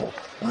horrible.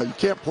 You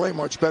can't play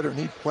much better. And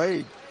he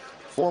played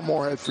for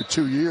Morehead for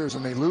 2 years,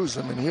 and they lose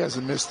him, and he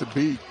hasn't missed a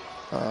beat.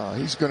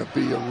 He's going to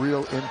be a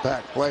real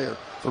impact player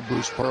for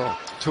Bruce Pearl.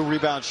 2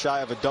 rebounds shy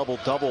of a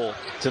double-double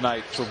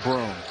tonight for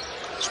Broom.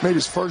 He's made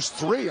his first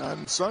three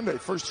on Sunday.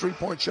 First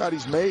three-point shot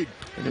he's made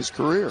in his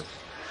career.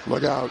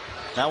 Look out.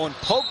 That one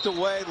poked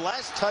away.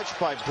 Last touch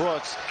by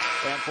Brooks.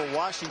 And for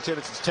Washington,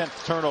 it's his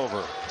 10th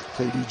turnover.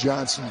 K.D.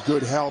 Johnson,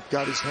 good help.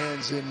 Got his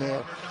hands in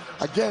there.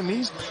 Again,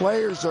 these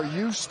players are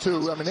used to,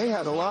 they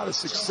had a lot of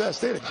success.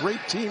 They had a great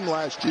team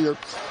last year,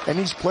 and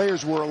these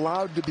players were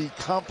allowed to be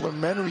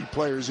complementary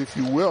players, if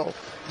you will.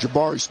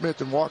 Jabari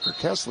Smith and Walker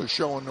Kessler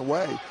showing the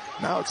way.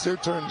 Now it's their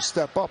turn to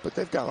step up, but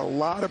they've got a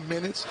lot of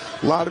minutes,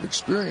 a lot of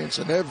experience,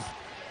 and they've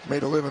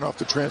made a living off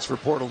the transfer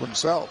portal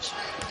themselves.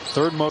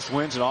 3rd most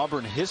wins in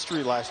Auburn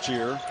history last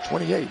year.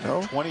 28,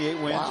 no? 28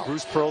 wins. Wow.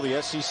 Bruce Pearl,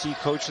 the SEC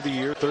Coach of the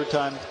Year. 3rd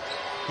time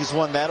he's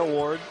won that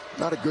award.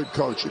 Not a good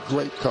coach, a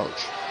great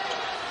coach.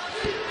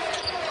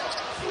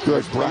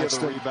 Good,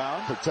 Braxton,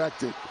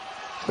 protected.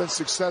 Been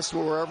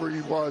successful wherever he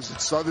was, at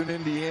Southern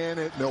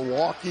Indiana, at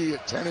Milwaukee,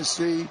 at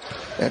Tennessee,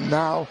 and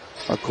now,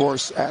 of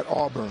course, at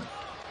Auburn.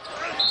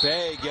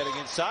 Bay getting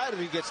inside,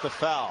 and he gets the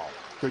foul.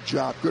 Good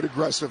job. Good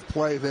aggressive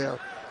play there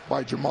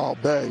by Jamal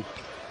Bay.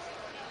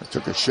 I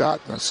took a shot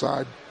on the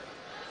side.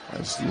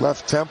 His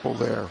left temple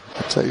there.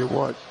 I tell you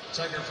what.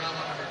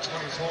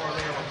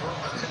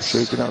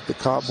 Shaking out the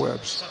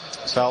cobwebs.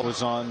 Foul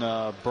was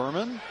on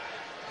Berman.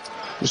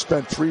 We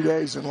spent 3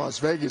 days in Las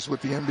Vegas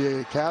with the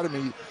NBA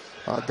Academy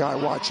guy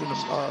watching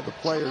the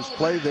players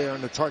play there,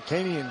 and the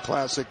Tarkanian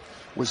Classic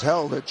was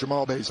held at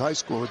Jamal Bay's high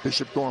school, at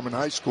Bishop Gorman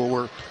High School,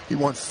 where he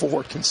won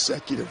 4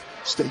 consecutive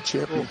state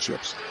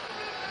championships.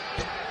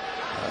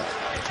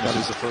 This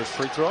is the first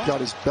free throw.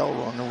 Got his bell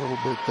rung a little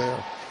bit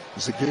there.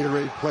 He's the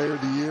Gatorade Player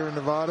of the Year in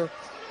Nevada.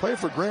 Playing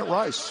for Grant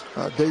Rice.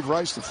 Dave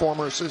Rice, the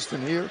former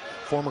assistant here,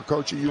 former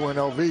coach at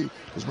UNLV.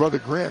 His brother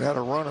Grant had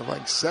a run of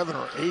like 7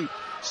 or 8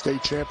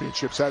 state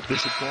championships at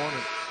Bishop Gorman.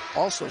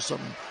 Also some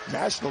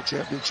national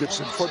championships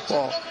in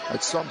football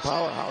at some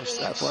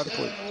powerhouse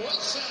athletically.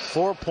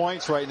 4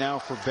 points right now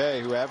for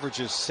Bay, who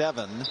averages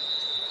 7.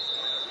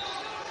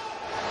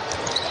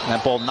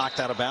 That ball knocked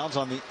out of bounds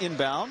on the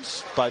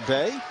inbounds by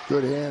Bay.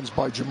 Good hands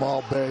by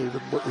Jamal Bay.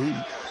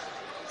 The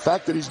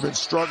fact that he's been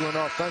struggling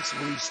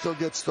offensively, he still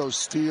gets those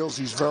steals.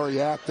 He's very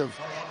active.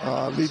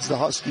 Leads the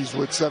Huskies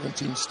with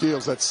 17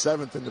 steals. That's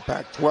 7th in the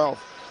Pac-12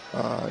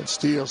 in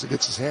steals. He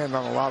gets his hand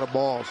on a lot of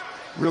balls.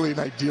 Really an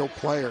ideal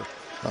player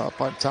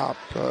up on top.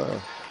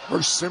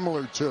 Very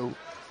similar to,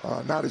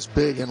 not as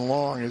big and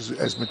long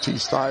as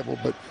Matisse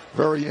Thybulle, but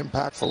very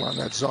impactful on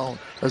that zone.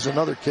 There's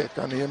another kick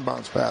on the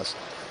inbounds pass.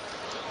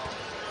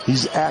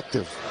 He's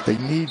active. They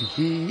need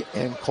he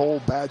and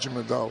Cole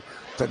Badgerman, though,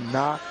 to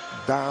knock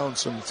down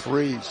some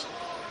threes.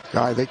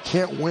 They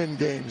can't win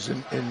games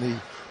in the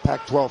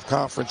Pac-12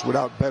 conference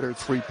without better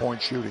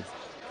three-point shooting.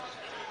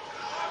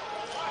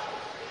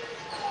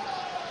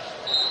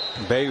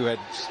 Bay, who had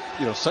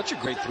such a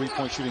great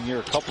three-point shooting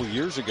year a couple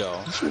years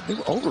ago. He should be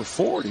over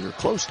 40 or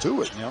close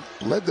to it. Yep.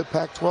 Led the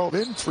Pac-12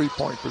 in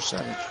three-point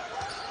percentage.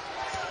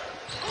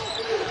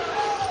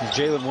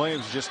 Jalen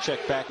Williams just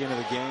checked back into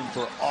the game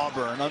for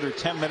Auburn. Under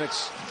 10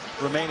 minutes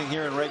remaining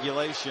here in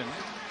regulation.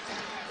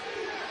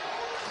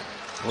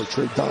 Well,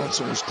 Trey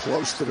Donaldson was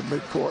close to the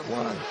midcourt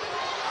line.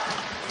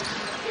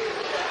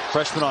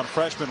 Freshman on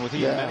freshman with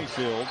Ian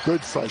Manyfield.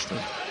 Good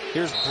freshman.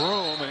 Here's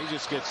Broom, and he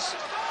just gets...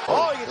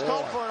 he gets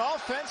called for an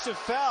offensive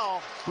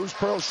foul. Bruce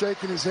Pearl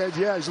shaking his head.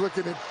 Yeah, he's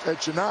looking at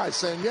Janai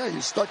saying, yeah,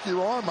 you stuck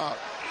your arm out.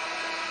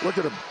 Look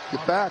at him.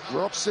 Get back.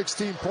 We're up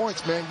 16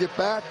 points, man. Get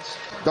back.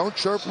 Don't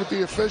chirp with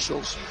the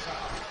officials.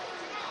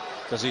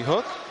 Does he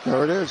hook?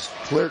 There it is.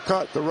 Clear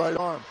cut. The right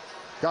arm.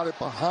 Got it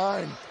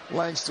behind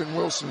Langston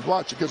Wilson's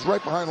watch. It goes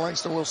right behind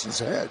Langston Wilson's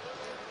head.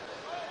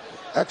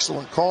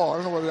 Excellent call. I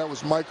don't know whether that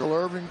was Michael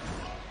Irving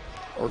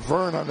or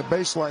Vern on the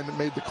baseline that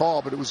made the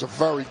call, but it was a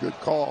very good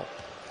call.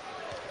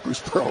 Bruce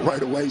Pearl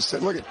right away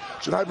said, look at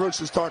Janai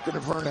Brooks is talking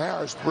to Vern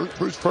Harris.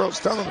 Bruce Pearl's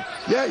telling him,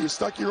 yeah, you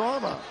stuck your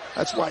arm out.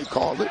 That's why he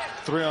called it.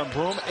 3 on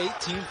Broom,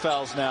 18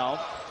 fouls now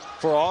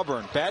for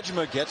Auburn.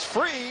 Badgema gets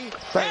free.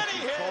 Thank and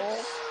he you, hits. Cole.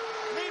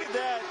 Needed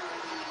that.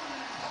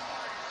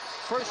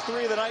 First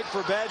 3 of the night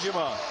for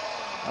Badgema.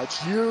 That's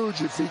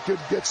huge. If he could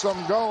get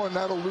something going,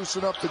 that'll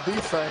loosen up the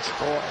defense.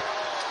 Boy,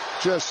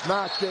 just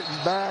not getting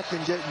back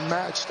and getting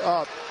matched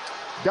up.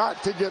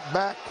 Got to get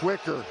back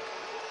quicker.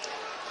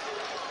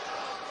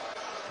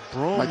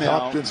 Broom Mike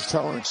now. Hopkins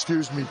telling,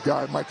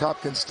 Mike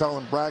Hopkins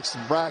telling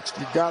Braxton,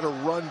 you got to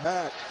run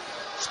back,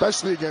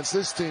 especially against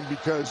this team,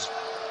 because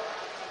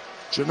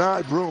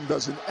Janai Broom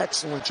does an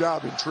excellent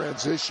job in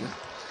transition.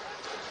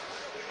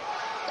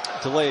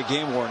 Delay a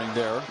game warning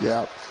there.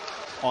 Yeah.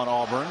 On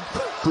Auburn.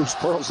 Bruce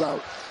Pearl's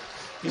out.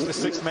 He's the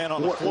 6th man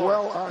on the floor.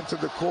 Well onto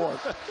the court.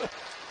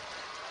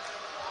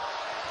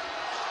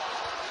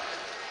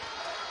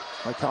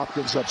 Mike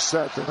Hopkins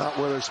upset. They're not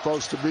where they're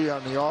supposed to be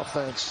on the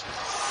offense.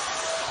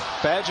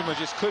 Badgema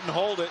just couldn't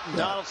hold it, and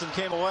Donaldson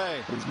came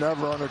away. He's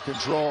never under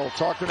control.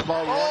 Talking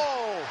about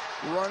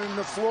running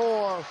the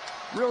floor.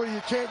 Really,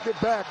 you can't get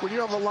back. When you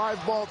have a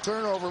live ball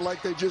turnover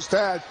like they just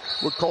had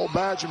with Cole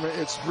Badgema,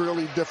 it's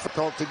really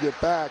difficult to get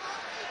back.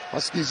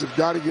 Huskies have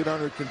got to get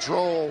under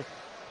control.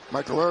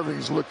 Michael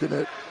Irving's looking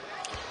at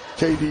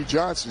K.D.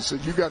 Johnson.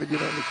 Said, you got to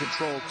get under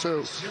control,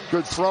 too.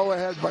 Good throw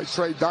ahead by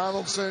Trey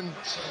Donaldson.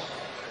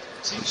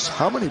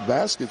 How many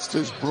baskets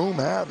does Broom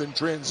have in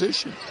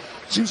transition?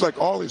 Seems like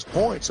all his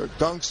points are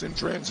dunks in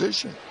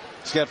transition.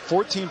 He's got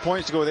 14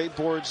 points to go with 8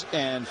 boards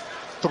and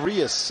 4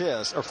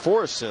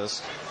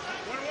 assists.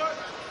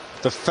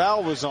 The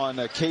foul was on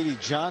K.D.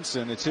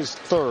 Johnson. It's his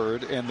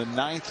 3rd and the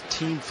 9th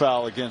team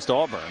foul against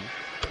Auburn.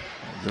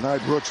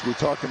 Janai Brooks, we're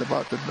talking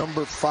about the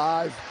number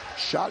 5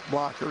 shot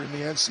blocker in the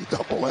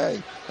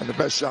NCAA and the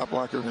best shot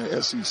blocker in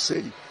the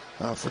SEC.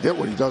 Forget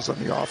what he does on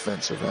the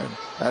offensive end.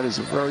 That is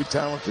a very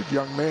talented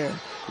young man.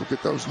 Look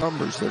at those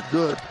numbers. They're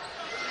good.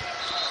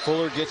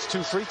 Fuller gets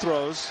 2 free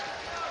throws.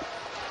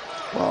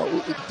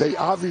 Well, they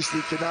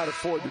obviously cannot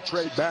afford to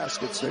trade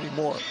baskets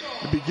anymore.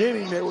 In the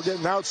beginning, they were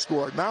getting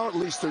outscored. Now at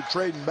least they're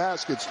trading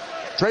baskets.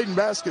 Trading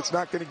baskets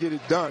not going to get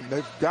it done.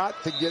 They've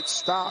got to get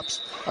stops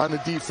on the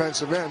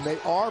defensive end. They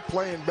are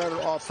playing better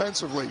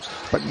offensively,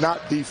 but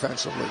not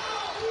defensively.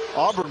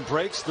 Auburn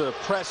breaks the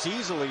press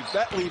easily.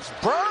 That leaves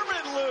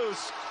Berman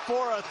loose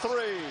for a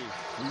 3.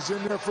 He's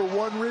in there for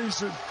one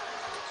reason,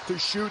 to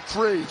shoot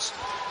threes.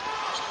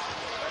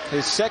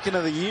 His 2nd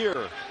of the year.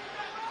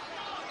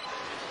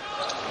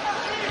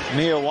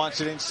 Mia wants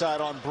it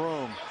inside on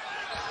Broom.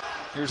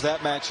 Here's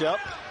that matchup.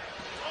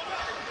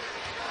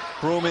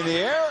 Broom in the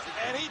air,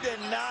 and he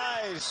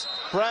denies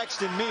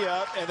Braxton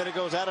Mia, and then it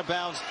goes out of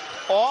bounds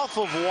off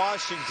of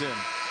Washington.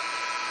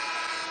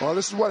 Well,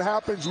 this is what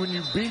happens when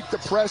you beat the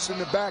press in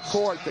the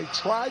backcourt. They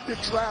tried to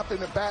trap in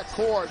the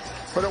backcourt,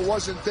 but it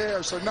wasn't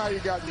there. So now you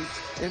got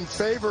in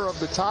favor of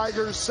the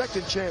Tigers.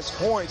 Second chance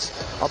points,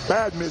 a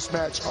bad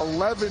mismatch,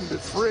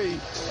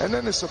 11-3. And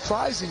then a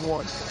surprising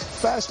one,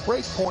 fast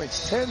break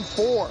points,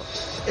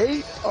 10-4.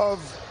 8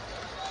 of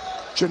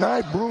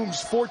Janai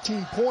Broom's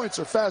 14 points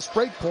are fast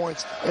break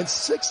points, and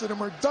 6 of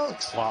them are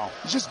dunks. Wow.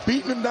 He's just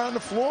beating them down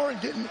the floor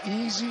and getting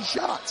easy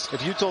shots.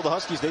 If you told the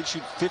Huskies they'd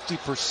shoot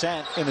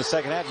 50% in the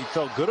second half, you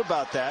felt good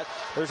about that.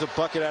 There's a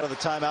bucket out of the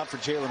timeout for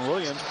Jalen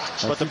Williams.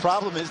 But the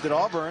problem is that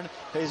Auburn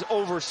is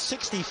over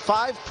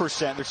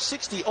 65%. They're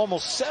 60,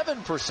 almost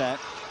 7%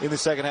 in the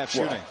second half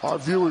shooting. Well, our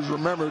viewers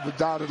remember the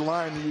dotted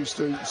line they used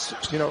to,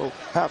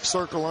 half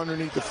circle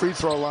underneath the free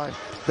throw line.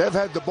 They've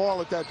had the ball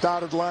at that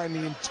dotted line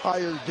the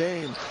entire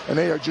game, and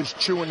they are just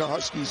chewing the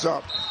Huskies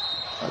up.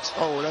 That's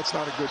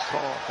not a good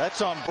call.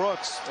 That's on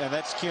Brooks, and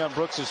that's Keon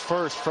Brooks'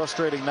 first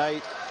frustrating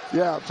night.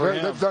 Yeah,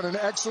 they've done an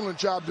excellent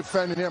job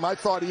defending him. I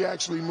thought he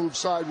actually moved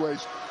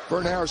sideways.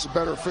 Vern Harris, a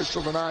better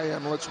official than I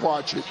am. Let's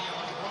watch it.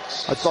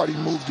 I thought he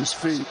moved his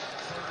feet.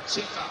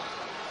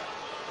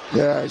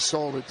 Yeah, he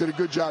sold it. Did a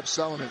good job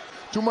selling it.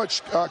 Too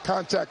much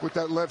contact with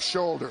that left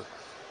shoulder.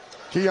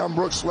 Keon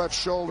Brooks' left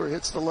shoulder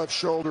hits the left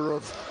shoulder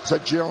of, is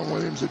that Jalen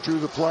Williams that drew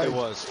the play? It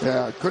was.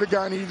 Yeah, it could have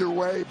gone either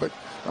way, but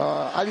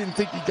I didn't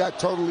think he got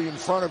totally in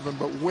front of him,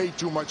 but way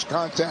too much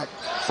contact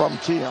from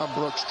Keon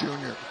Brooks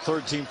Jr.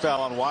 Third team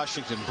foul on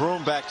Washington.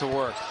 Broom back to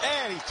work,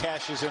 and he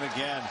cashes in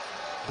again.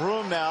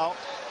 Broom now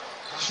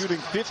shooting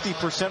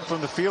 50%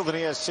 from the field, and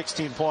he has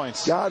 16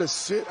 points. Got to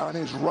sit on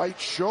his right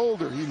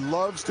shoulder. He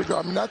loves to go.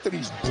 I mean, not that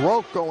he's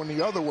broke going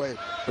the other way,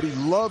 but he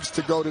loves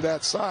to go to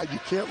that side. You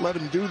can't let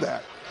him do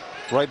that.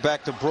 Right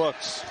back to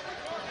Brooks.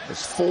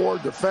 There's 4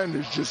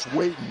 defenders just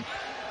waiting.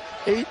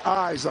 8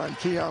 eyes on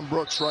Keon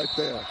Brooks right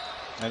there.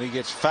 And he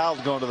gets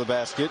fouled going to the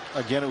basket.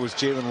 Again, it was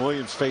Jalen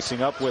Williams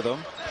facing up with him.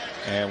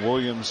 And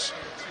Williams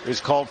is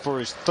called for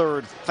his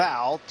 3rd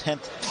foul,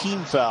 10th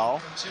team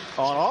foul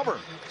on Auburn.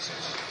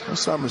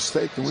 Unless I'm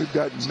mistaken, we've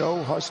got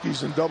no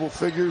Huskies in double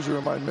figures, or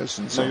am I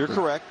missing something? No, you're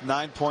correct.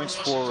 9 points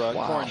for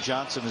Corin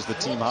Johnson is the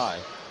team high.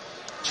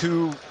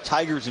 2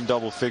 Tigers in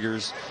double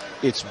figures.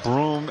 It's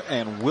Broom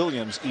and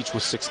Williams, each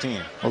with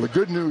 16. Well, the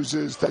good news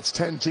is that's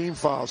 10 team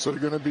fouls, so they're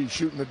going to be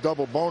shooting a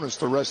double bonus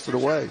the rest of the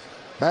way.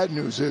 Bad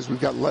news is we've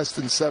got less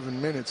than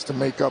 7 minutes to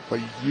make up a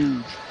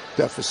huge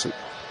deficit.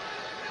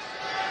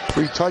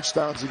 3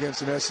 touchdowns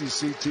against an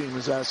SEC team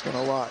is asking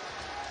a lot.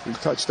 3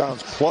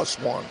 touchdowns plus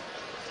 1.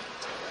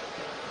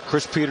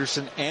 Chris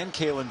Peterson and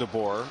Kalen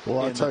DeBoer.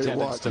 Well, I'll tell you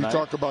what, tonight. You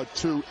talk about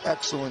 2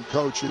 excellent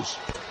coaches.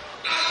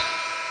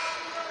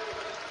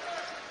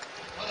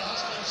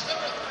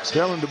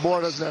 Kalen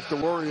DeBoer doesn't have to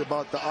worry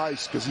about the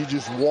ice because he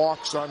just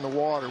walks on the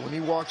water. When he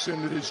walks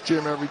into this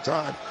gym every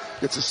time,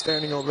 gets a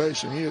standing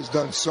ovation. He has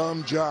done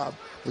some job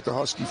with the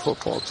Husky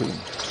football team.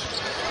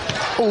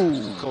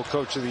 Oh,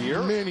 co-coach of the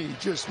year. Minnie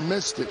just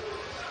missed it.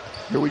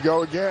 Here we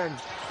go again.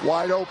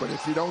 Wide open.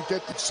 If you don't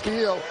get the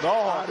steal,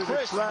 out of the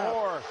trap.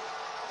 Moore.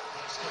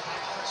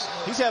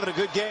 He's having a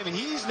good game.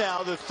 He's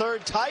now the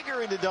 3rd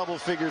Tiger into double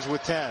figures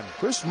with 10.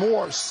 Chris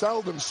Moore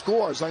seldom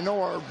scores. I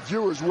know our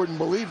viewers wouldn't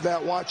believe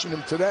that watching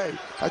him today.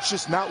 That's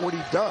just not what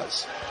he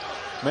does.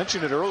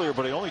 Mentioned it earlier,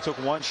 but he only took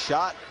 1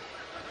 shot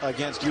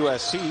against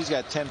USC. He's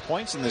got 10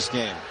 points in this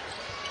game.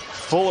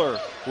 Fuller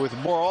with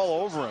Moore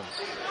all over him.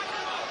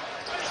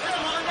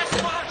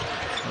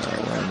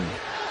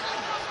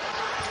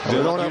 We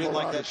don't you have didn't a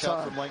like lot that of shot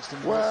time. from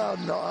Langston? Well,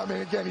 no. I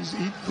mean, again,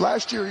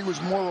 last year he was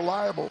more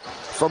reliable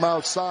from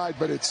outside,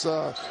 but it's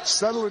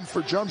settling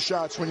for jump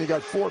shots when you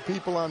got 4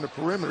 people on the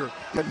perimeter.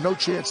 You had no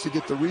chance to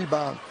get the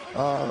rebound.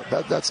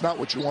 That's not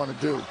what you want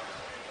to do.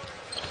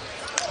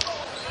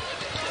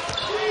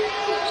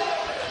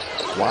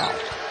 Wow.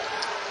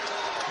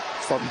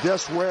 From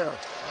guess where?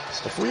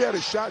 If we had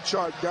a shot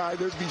chart guy,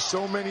 there'd be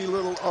so many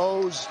little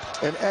O's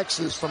and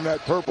X's from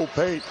that purple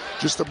paint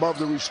just above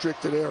the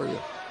restricted area.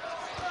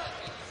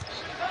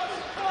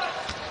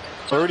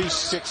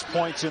 36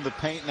 points in the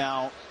paint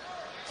now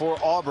for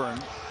Auburn.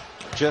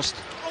 Just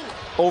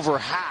over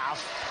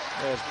half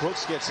as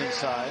Brooks gets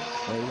inside.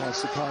 He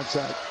wants the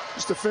contact.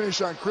 Just to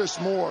finish on Chris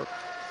Moore,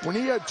 when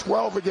he had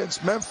 12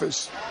 against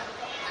Memphis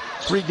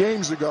 3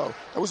 games ago,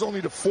 that was only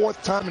the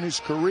 4th time in his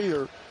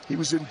career he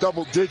was in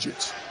double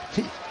digits.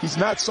 He's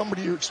not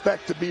somebody you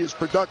expect to be as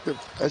productive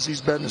as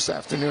he's been this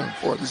afternoon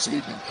or this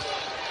evening.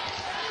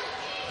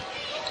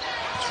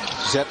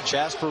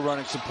 Jasper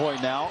running some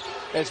point now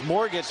as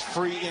Moore gets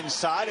free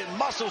inside and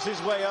muscles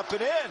his way up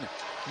and in.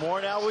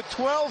 Moore now with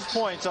 12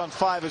 points on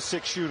 5 of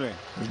 6 shooting.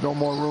 There's no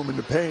more room in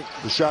the paint,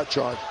 the shot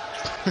chart.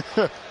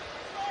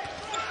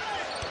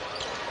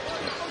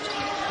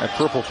 That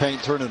purple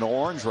paint turned into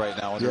orange right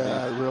now.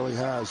 Yeah, it really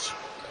has.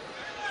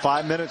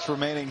 5 minutes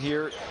remaining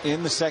here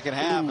in the second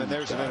half, and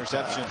there's an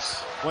interception.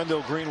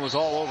 Wendell Green was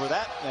all over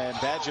that, and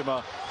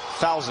Bajima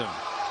fouls him.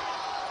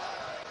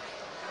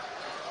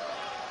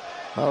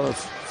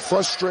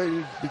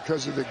 Frustrated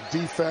because of the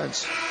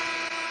defense.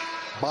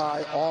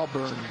 by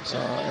Auburn,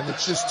 and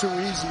it's just too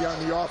easy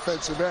on the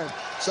offensive end.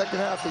 Second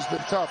half has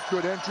been tough.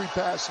 Good entry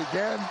pass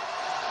again.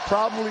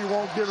 Probably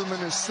won't give him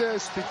an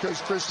assist because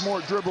Chris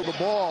Moore dribbled the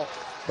ball.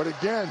 But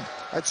again,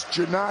 that's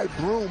Janai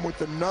Broome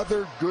with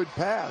another good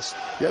pass.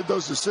 He had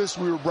those assists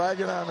we were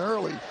bragging on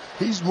early.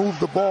 He's moved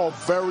the ball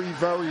very,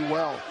 very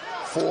well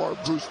for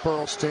Bruce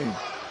Pearl's team.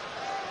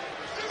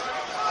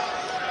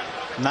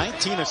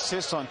 19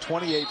 assists on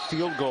 28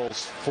 field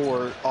goals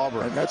for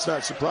Auburn. And that's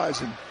not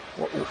surprising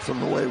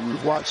from the way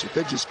we've watched it.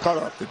 They just cut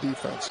off the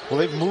defense. Well,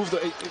 they've moved,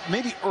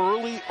 maybe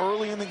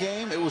early in the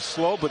game, it was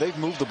slow, but they've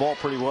moved the ball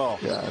pretty well.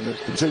 Yeah, and they're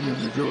continuing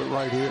to do it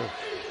right here.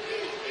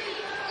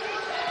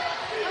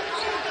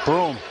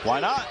 Broome,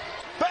 why not?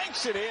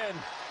 Banks it in.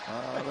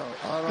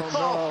 I don't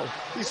know.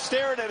 He's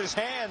staring at his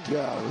hand.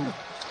 Yeah,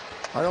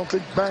 I don't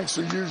think banks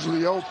are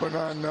usually open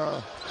on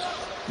the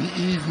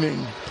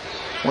evening,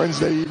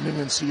 Wednesday evening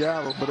in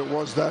Seattle, but it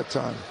was that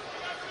time.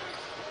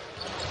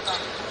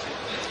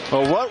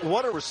 Well,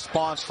 what a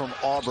response from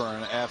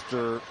Auburn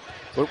after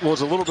what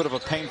was a little bit of a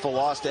painful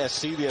loss to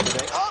SC the other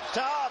day. Up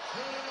top,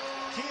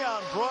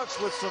 Keon Brooks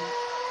with some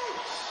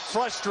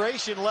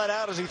frustration let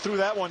out as he threw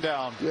that one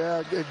down.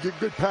 Yeah,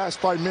 good pass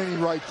by Minnie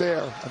right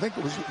there. I think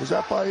it was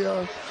that by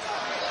Keon?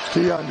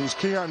 It was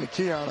Keon to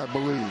Keon, I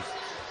believe.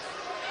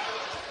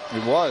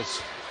 It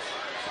was.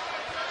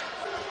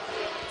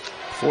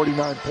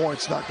 49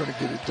 points, not going to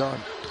get it done.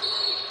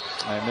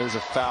 And there's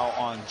a foul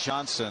on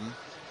Johnson.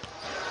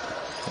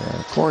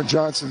 Corin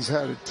Johnson's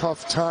had a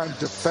tough time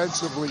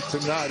defensively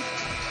tonight.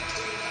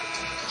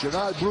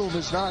 Janai Broome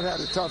has not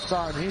had a tough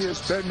time. He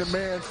has been the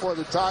man for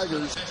the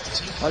Tigers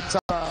at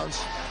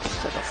times.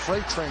 It's like a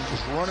freight train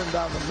just running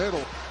down the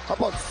middle. How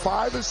about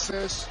 5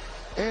 assists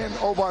and,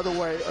 oh, by the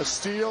way, a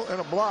steal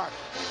and a block.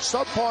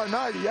 Subpar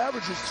night. He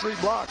averages 3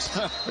 blocks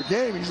a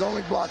game. He's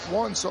only blocked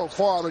 1 so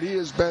far, but he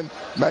has been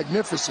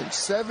magnificent.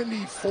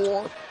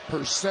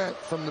 74%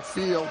 from the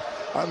field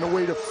on the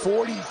way to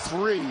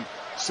 43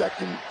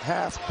 second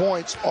half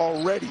points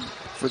already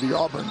for the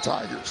Auburn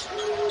Tigers.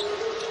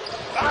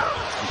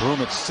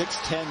 Broome at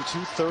 6'10",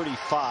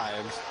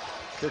 235.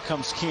 Here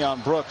comes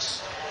Keon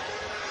Brooks.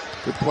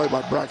 Good play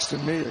by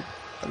Braxton Mead.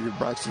 Gotta give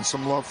Braxton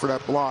some love for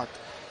that block.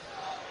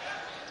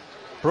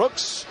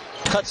 Brooks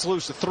cuts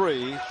loose a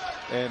 3,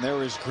 and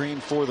there is Green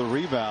for the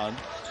rebound.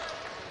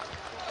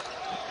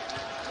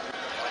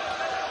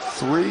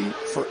 3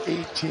 for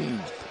 18,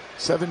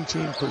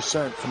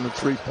 17% from the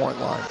three-point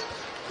line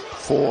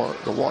for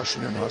the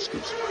Washington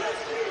Huskies.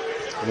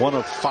 1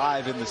 of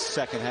 5 in the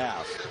second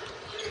half.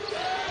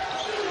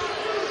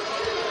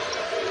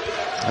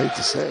 I hate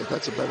to say it,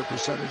 that's a better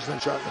percentage than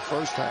shot in the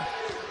first half.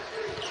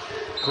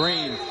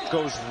 Green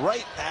goes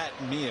right at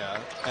Mia,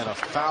 and a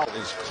foul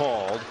is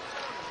called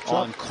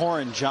on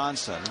Corin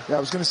Johnson. Yeah, I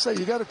was going to say,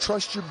 you got to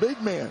trust your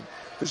big man.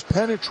 There's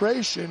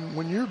penetration.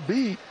 When you're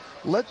beat,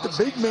 let the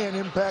big man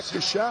impact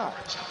the shot.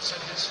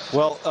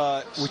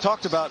 Well, we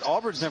talked about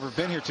Auburn's never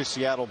been here to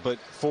Seattle, but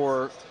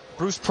for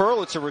Bruce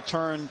Pearl, it's a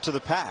return to the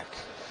pack,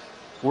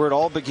 where it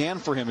all began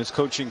for him, his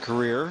coaching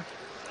career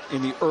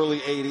in the early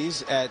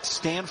 80s at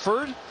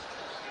Stanford,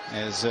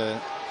 as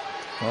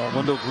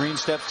Wendell Green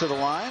steps to the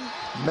line.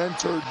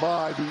 Mentored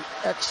by the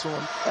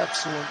excellent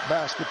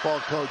basketball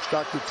coach,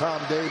 Dr.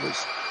 Tom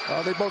Davis.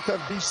 They both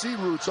have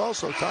BC roots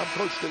also. Tom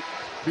coached at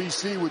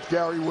BC with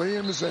Gary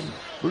Williams, and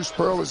Bruce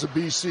Pearl is a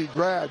BC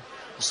grad.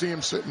 You see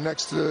him sitting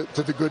next to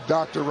the good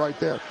doctor right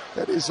there.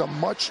 That is a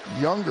much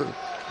younger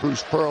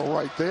Bruce Pearl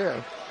right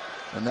there.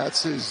 And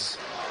that's his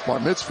bar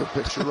mitzvah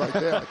picture right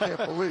there. I can't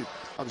believe.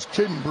 I was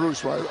kidding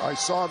Bruce. I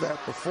saw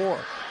that before.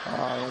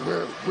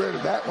 Where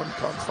did that one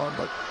come from?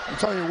 But I'm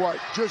telling you what,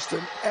 just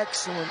an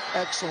excellent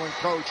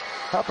coach.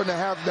 Happened to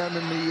have them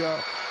in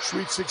the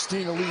Sweet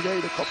 16 Elite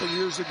 8 a couple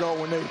years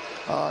ago when they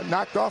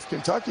knocked off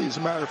Kentucky, as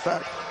a matter of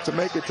fact, to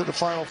make it to the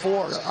Final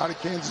Four out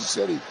of Kansas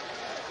City.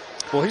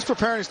 Well, he's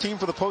preparing his team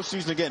for the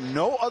postseason again.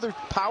 No other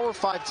Power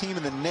 5 team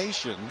in the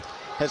nation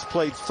has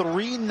played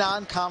 3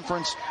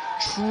 non-conference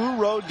true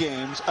road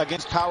games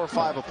against Power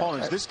 5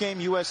 opponents. This game,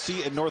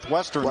 USC and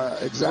Northwestern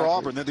for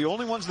Auburn. They're the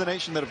only ones in the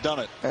nation that have done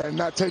it. And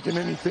not taking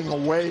anything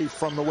away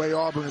from the way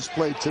Auburn has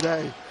played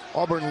today.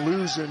 Auburn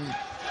losing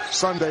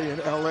Sunday in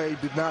L.A.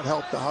 did not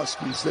help the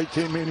Huskies. They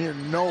came in here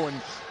knowing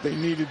they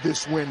needed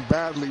this win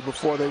badly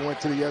before they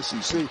went to the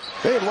SEC.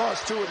 They had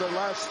lost 2 of their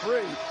last 3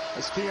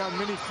 as Keon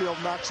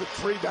Minifield knocks a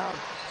 3 down.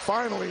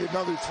 Finally,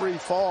 another 3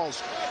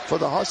 falls for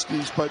the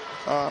Huskies, but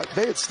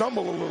they had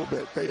stumbled a little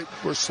bit. They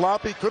were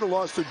sloppy, could have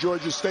lost the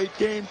Georgia State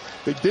game.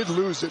 They did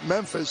lose at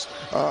Memphis,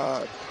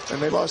 and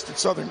they lost at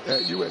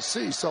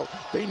USC, so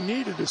they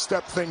needed to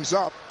step things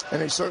up, and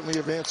they certainly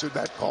have answered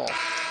that call.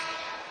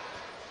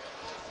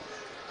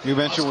 You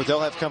mentioned what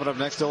they'll have coming up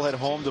next. They'll head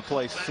home to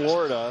play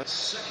Florida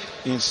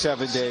in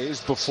 7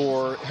 days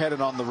before heading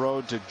on the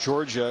road to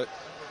Georgia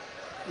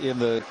in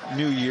the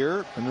new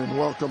year. And then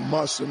welcome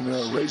Muss and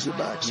the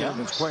Razorbacks. Yeah. And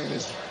it's playing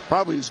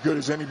probably as good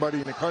as anybody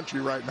in the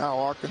country right now,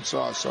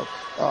 Arkansas. So,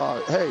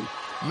 hey,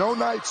 no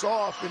nights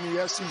off in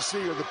the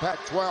SEC or the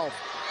Pac-12.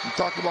 You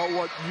talk about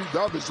what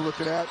UW is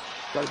looking at.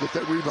 Got to get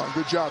that rebound.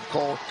 Good job,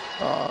 Cole.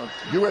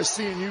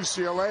 USC and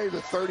UCLA, the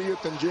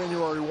 30th and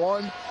January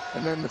 1,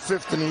 and then the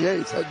 5th and the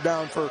 8th. Head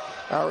down for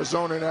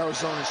Arizona and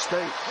Arizona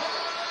State.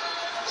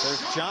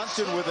 There's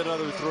Johnson with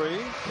another three.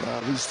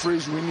 These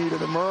threes, we needed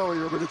them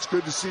earlier, but it's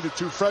good to see the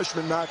two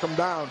freshmen knock them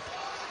down.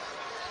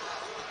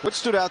 What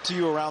stood out to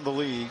you around the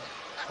league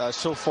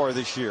so far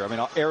this year? I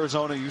mean,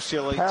 Arizona,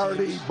 UCLA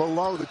parity teams.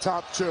 Below the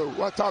top two.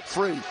 Well, top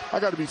three. I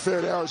got to be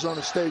fair to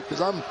Arizona State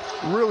because I'm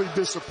really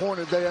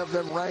disappointed they have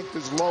them ranked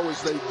as low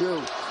as they do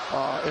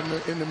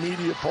in the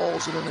media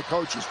polls and in the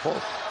coaches poll.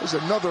 There's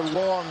another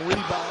long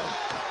rebound.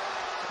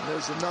 And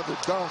there's another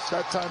dunk.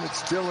 That time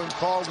it's Dylan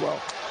Caldwell.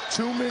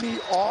 Too many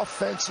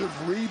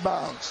offensive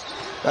rebounds.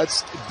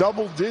 That's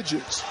double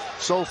digits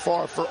so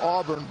far for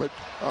Auburn. But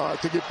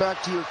to get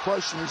back to your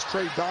question, is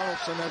Trey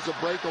Donaldson has a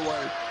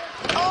breakaway.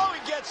 Oh,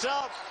 he gets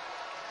up.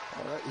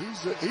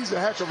 He's a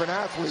heck of an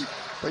athlete.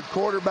 Played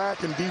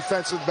quarterback and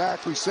defensive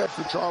back, we said,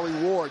 for Charlie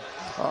Ward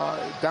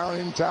down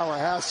in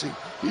Tallahassee.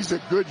 He's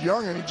a good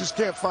young'un. He just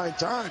can't find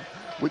time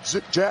with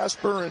Zip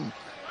Jasper and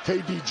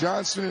K.D.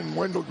 Johnson and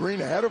Wendell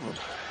Green ahead of him.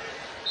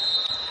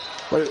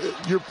 But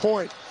your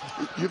point,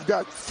 you've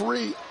got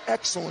three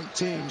excellent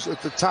teams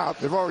at the top.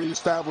 They've already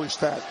established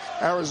that.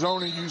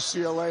 Arizona,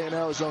 UCLA, and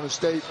Arizona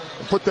State.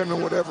 And put them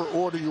in whatever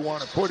order you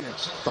want to put in.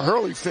 The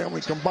Hurley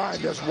family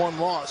combined has one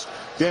loss.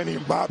 Danny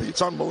and Bobby.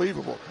 It's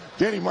unbelievable.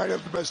 Danny might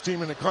have the best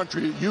team in the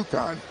country at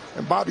UConn,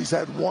 and Bobby's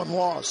had one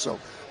loss. So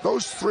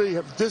those three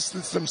have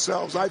distanced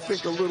themselves, I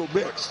think, a little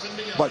bit.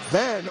 But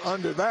then,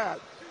 under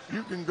that,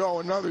 you can go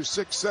another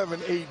 6,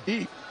 7, 8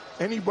 deep.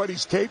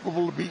 Anybody's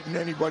capable of beating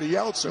anybody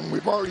else, and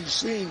we've already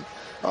seen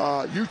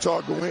Utah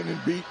go in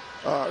and beat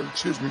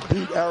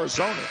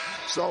Arizona.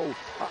 So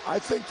I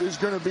think there's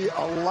going to be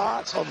a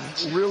lot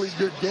of really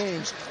good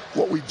games.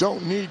 What we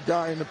don't need,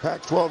 Guy, in the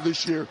Pac-12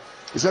 this year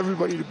is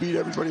everybody to beat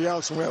everybody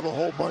else, and we have a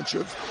whole bunch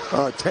of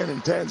 10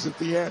 and 10s at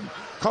the end.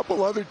 A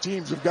couple other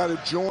teams have got to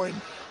join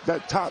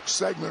that top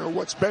segment, or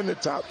what's been the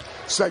top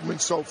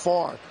segment so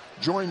far.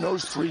 Join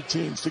those three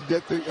teams to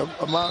get the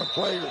amount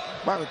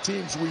of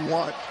teams we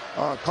want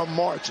come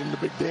March in the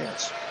big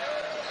dance.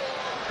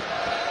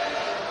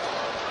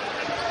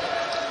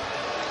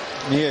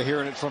 Yeah,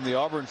 hearing it from the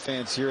Auburn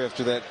fans here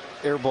after that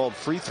airballed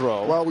free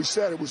throw. Well, we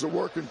said it was a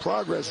work in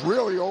progress.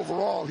 Really,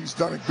 overall, he's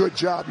done a good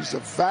job. He's a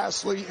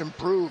vastly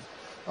improved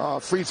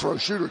free throw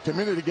shooter. Came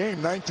into the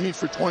game 19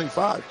 for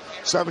 25,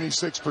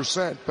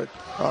 76%. But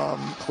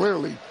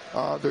clearly,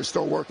 they're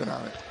still working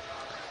on it.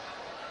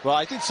 Well,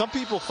 I think some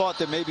people thought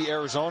that maybe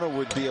Arizona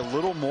would be a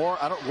little more,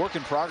 work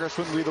in progress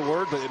wouldn't be the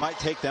word, but it might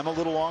take them a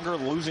little longer,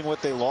 losing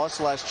what they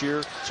lost last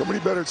year. Somebody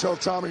better tell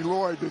Tommy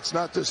Lloyd it's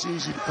not this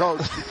easy to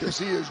coach, because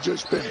he has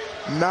just been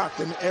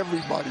knocking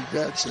everybody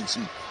dead since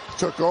he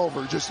took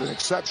over. Just an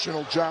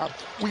exceptional job.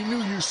 We knew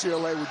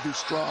UCLA would be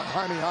strong.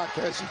 Jaime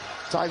Jaquez,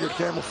 Tiger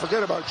Campbell,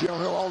 forget about Jalen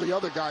Hill, all the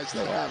other guys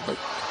they have, but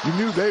you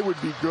knew they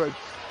would be good.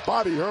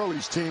 Bobby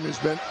Hurley's team has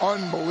been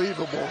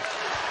unbelievable.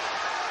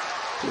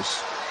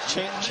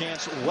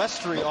 Chance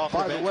Westry off the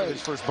bench with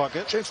his first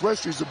bucket. Chance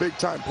Westry's a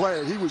big-time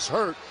player. He was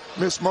hurt,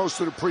 missed most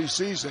of the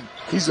preseason.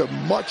 He's a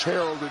much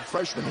heralded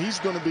freshman. He's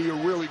going to be a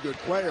really good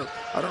player.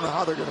 I don't know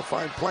how they're going to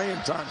find playing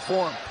time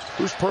for him.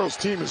 Bruce Pearl's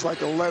team is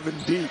like 11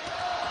 deep.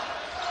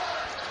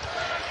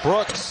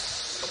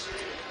 Brooks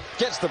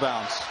gets the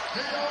bounce.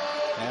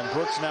 And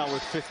Brooks now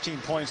with 15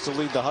 points to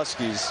lead the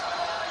Huskies.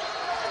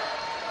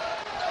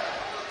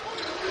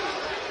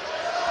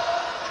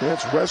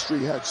 Chance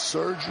Westry had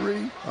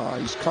surgery.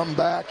 He's come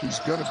back. He's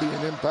going to be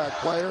an impact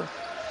player.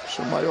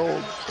 So my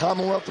old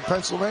Commonwealth of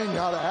Pennsylvania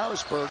out of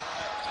Harrisburg.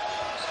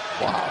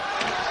 Wow.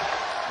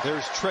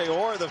 There's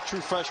Traore, the true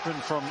freshman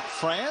from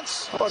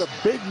France. But a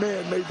big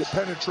man made the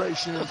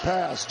penetration and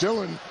pass.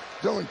 Dylan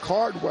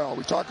Cardwell.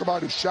 We talk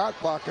about his shot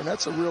block, and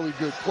that's a really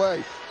good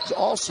play. He's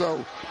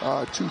also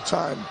a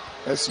two-time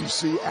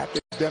SEC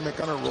academic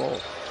on a roll.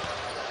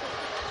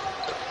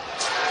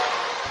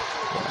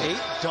 8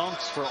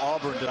 dunks for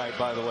Auburn tonight,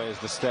 by the way, is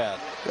the stat.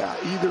 Yeah,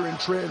 either in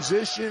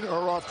transition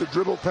or off the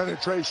dribble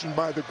penetration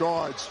by the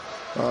guards.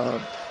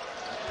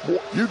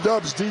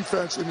 UW's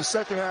defense in the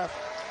second half,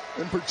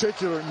 in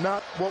particular,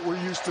 not what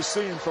we're used to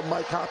seeing from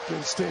Mike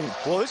Hopkins' team.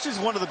 Well, this is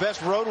one of the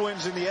best road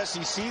wins in the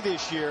SEC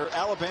this year.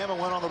 Alabama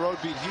went on the road,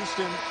 beat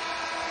Houston.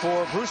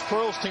 For Bruce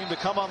Pearl's team to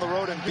come on the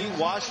road and beat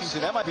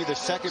Washington, that might be the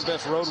second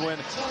best road win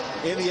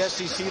in the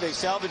SEC. They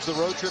salvaged the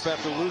road trip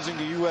after losing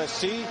to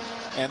USC,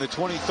 and the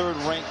 23rd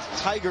ranked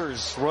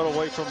Tigers run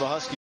away from the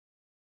Huskies.